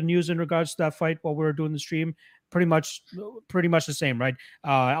any other news in regards to that fight while we were doing the stream? Pretty much the same, right?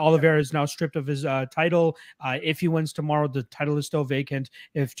 Oliveira is now stripped of his title. If he wins tomorrow, the title is still vacant.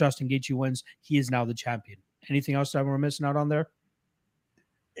 If Justin Gaethje wins, he is now the champion. Anything else that we're missing out on there?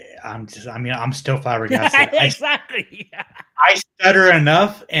 I'm still flabbergasted. Exactly. I stutter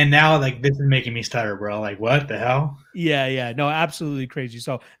enough, and now like this is making me stutter, bro. Like, what the hell? Yeah. No, absolutely crazy.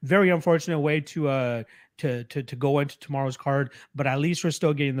 So very unfortunate way to go into tomorrow's card, but at least we're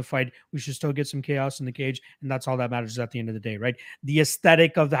still getting the fight. We should still get some chaos in the cage, and that's all that matters at the end of the day, right? The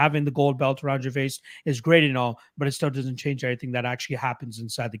aesthetic of having the gold belt around your face is great and all, but it still doesn't change anything that actually happens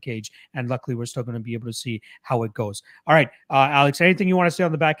inside the cage. And luckily, we're still going to be able to see how it goes. All right, Alex, anything you want to say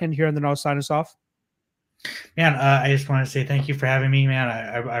on the back end here, and then I'll sign us off? Man, I just want to say thank you for having me, man.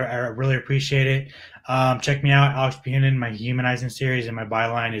 I really appreciate it. Check me out, Alex Buchanan. My humanizing series and my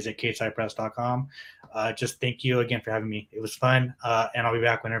byline is at katecypress.com. Just thank you again for having me. It was fun, and I'll be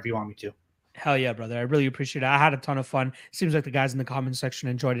back whenever you want me to. Hell yeah, brother. I really appreciate it. I had a ton of fun. Seems like the guys in the comment section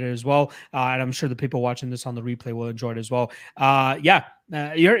enjoyed it as well. And I'm sure the people watching this on the replay will enjoy it as well.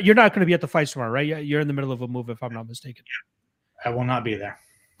 You're not going to be at the fights tomorrow, right? You're in the middle of a move, if I'm not mistaken. I will not be there.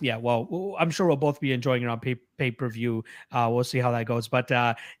 Yeah, well, I'm sure we'll both be enjoying it on per view. We'll see how that goes. But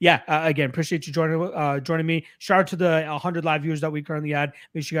again, appreciate you joining me. Shout out to the 100 live viewers that we currently had.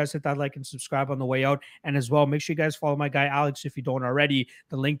 Make sure you guys hit that like and subscribe on the way out. And as well, make sure you guys follow my guy Alex if you don't already.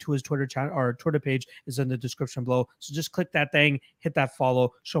 The link to his Twitter channel or Twitter page is in the description below. So just click that thing, hit that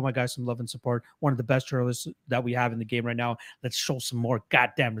follow, show my guy some love and support. One of the best journalists that we have in the game right now. Let's show some more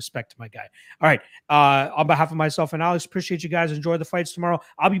goddamn respect to my guy. All right. On behalf of myself and Alex, appreciate you guys. Enjoy the fights tomorrow.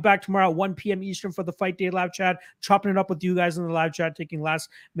 I'll be back tomorrow at 1 p.m. Eastern for the Fight Day live chat, chopping it up with you guys in the live chat, taking last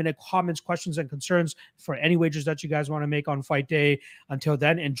minute comments, questions, and concerns for any wagers that you guys want to make on Fight Day. Until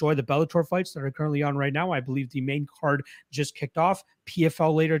then, enjoy the Bellator fights that are currently on right now. I believe the main card just kicked off.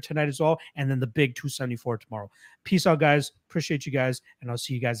 PFL later tonight as well, and then the big 274 tomorrow. Peace out, guys. Appreciate you guys, and I'll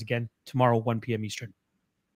see you guys again tomorrow, 1 p.m. Eastern.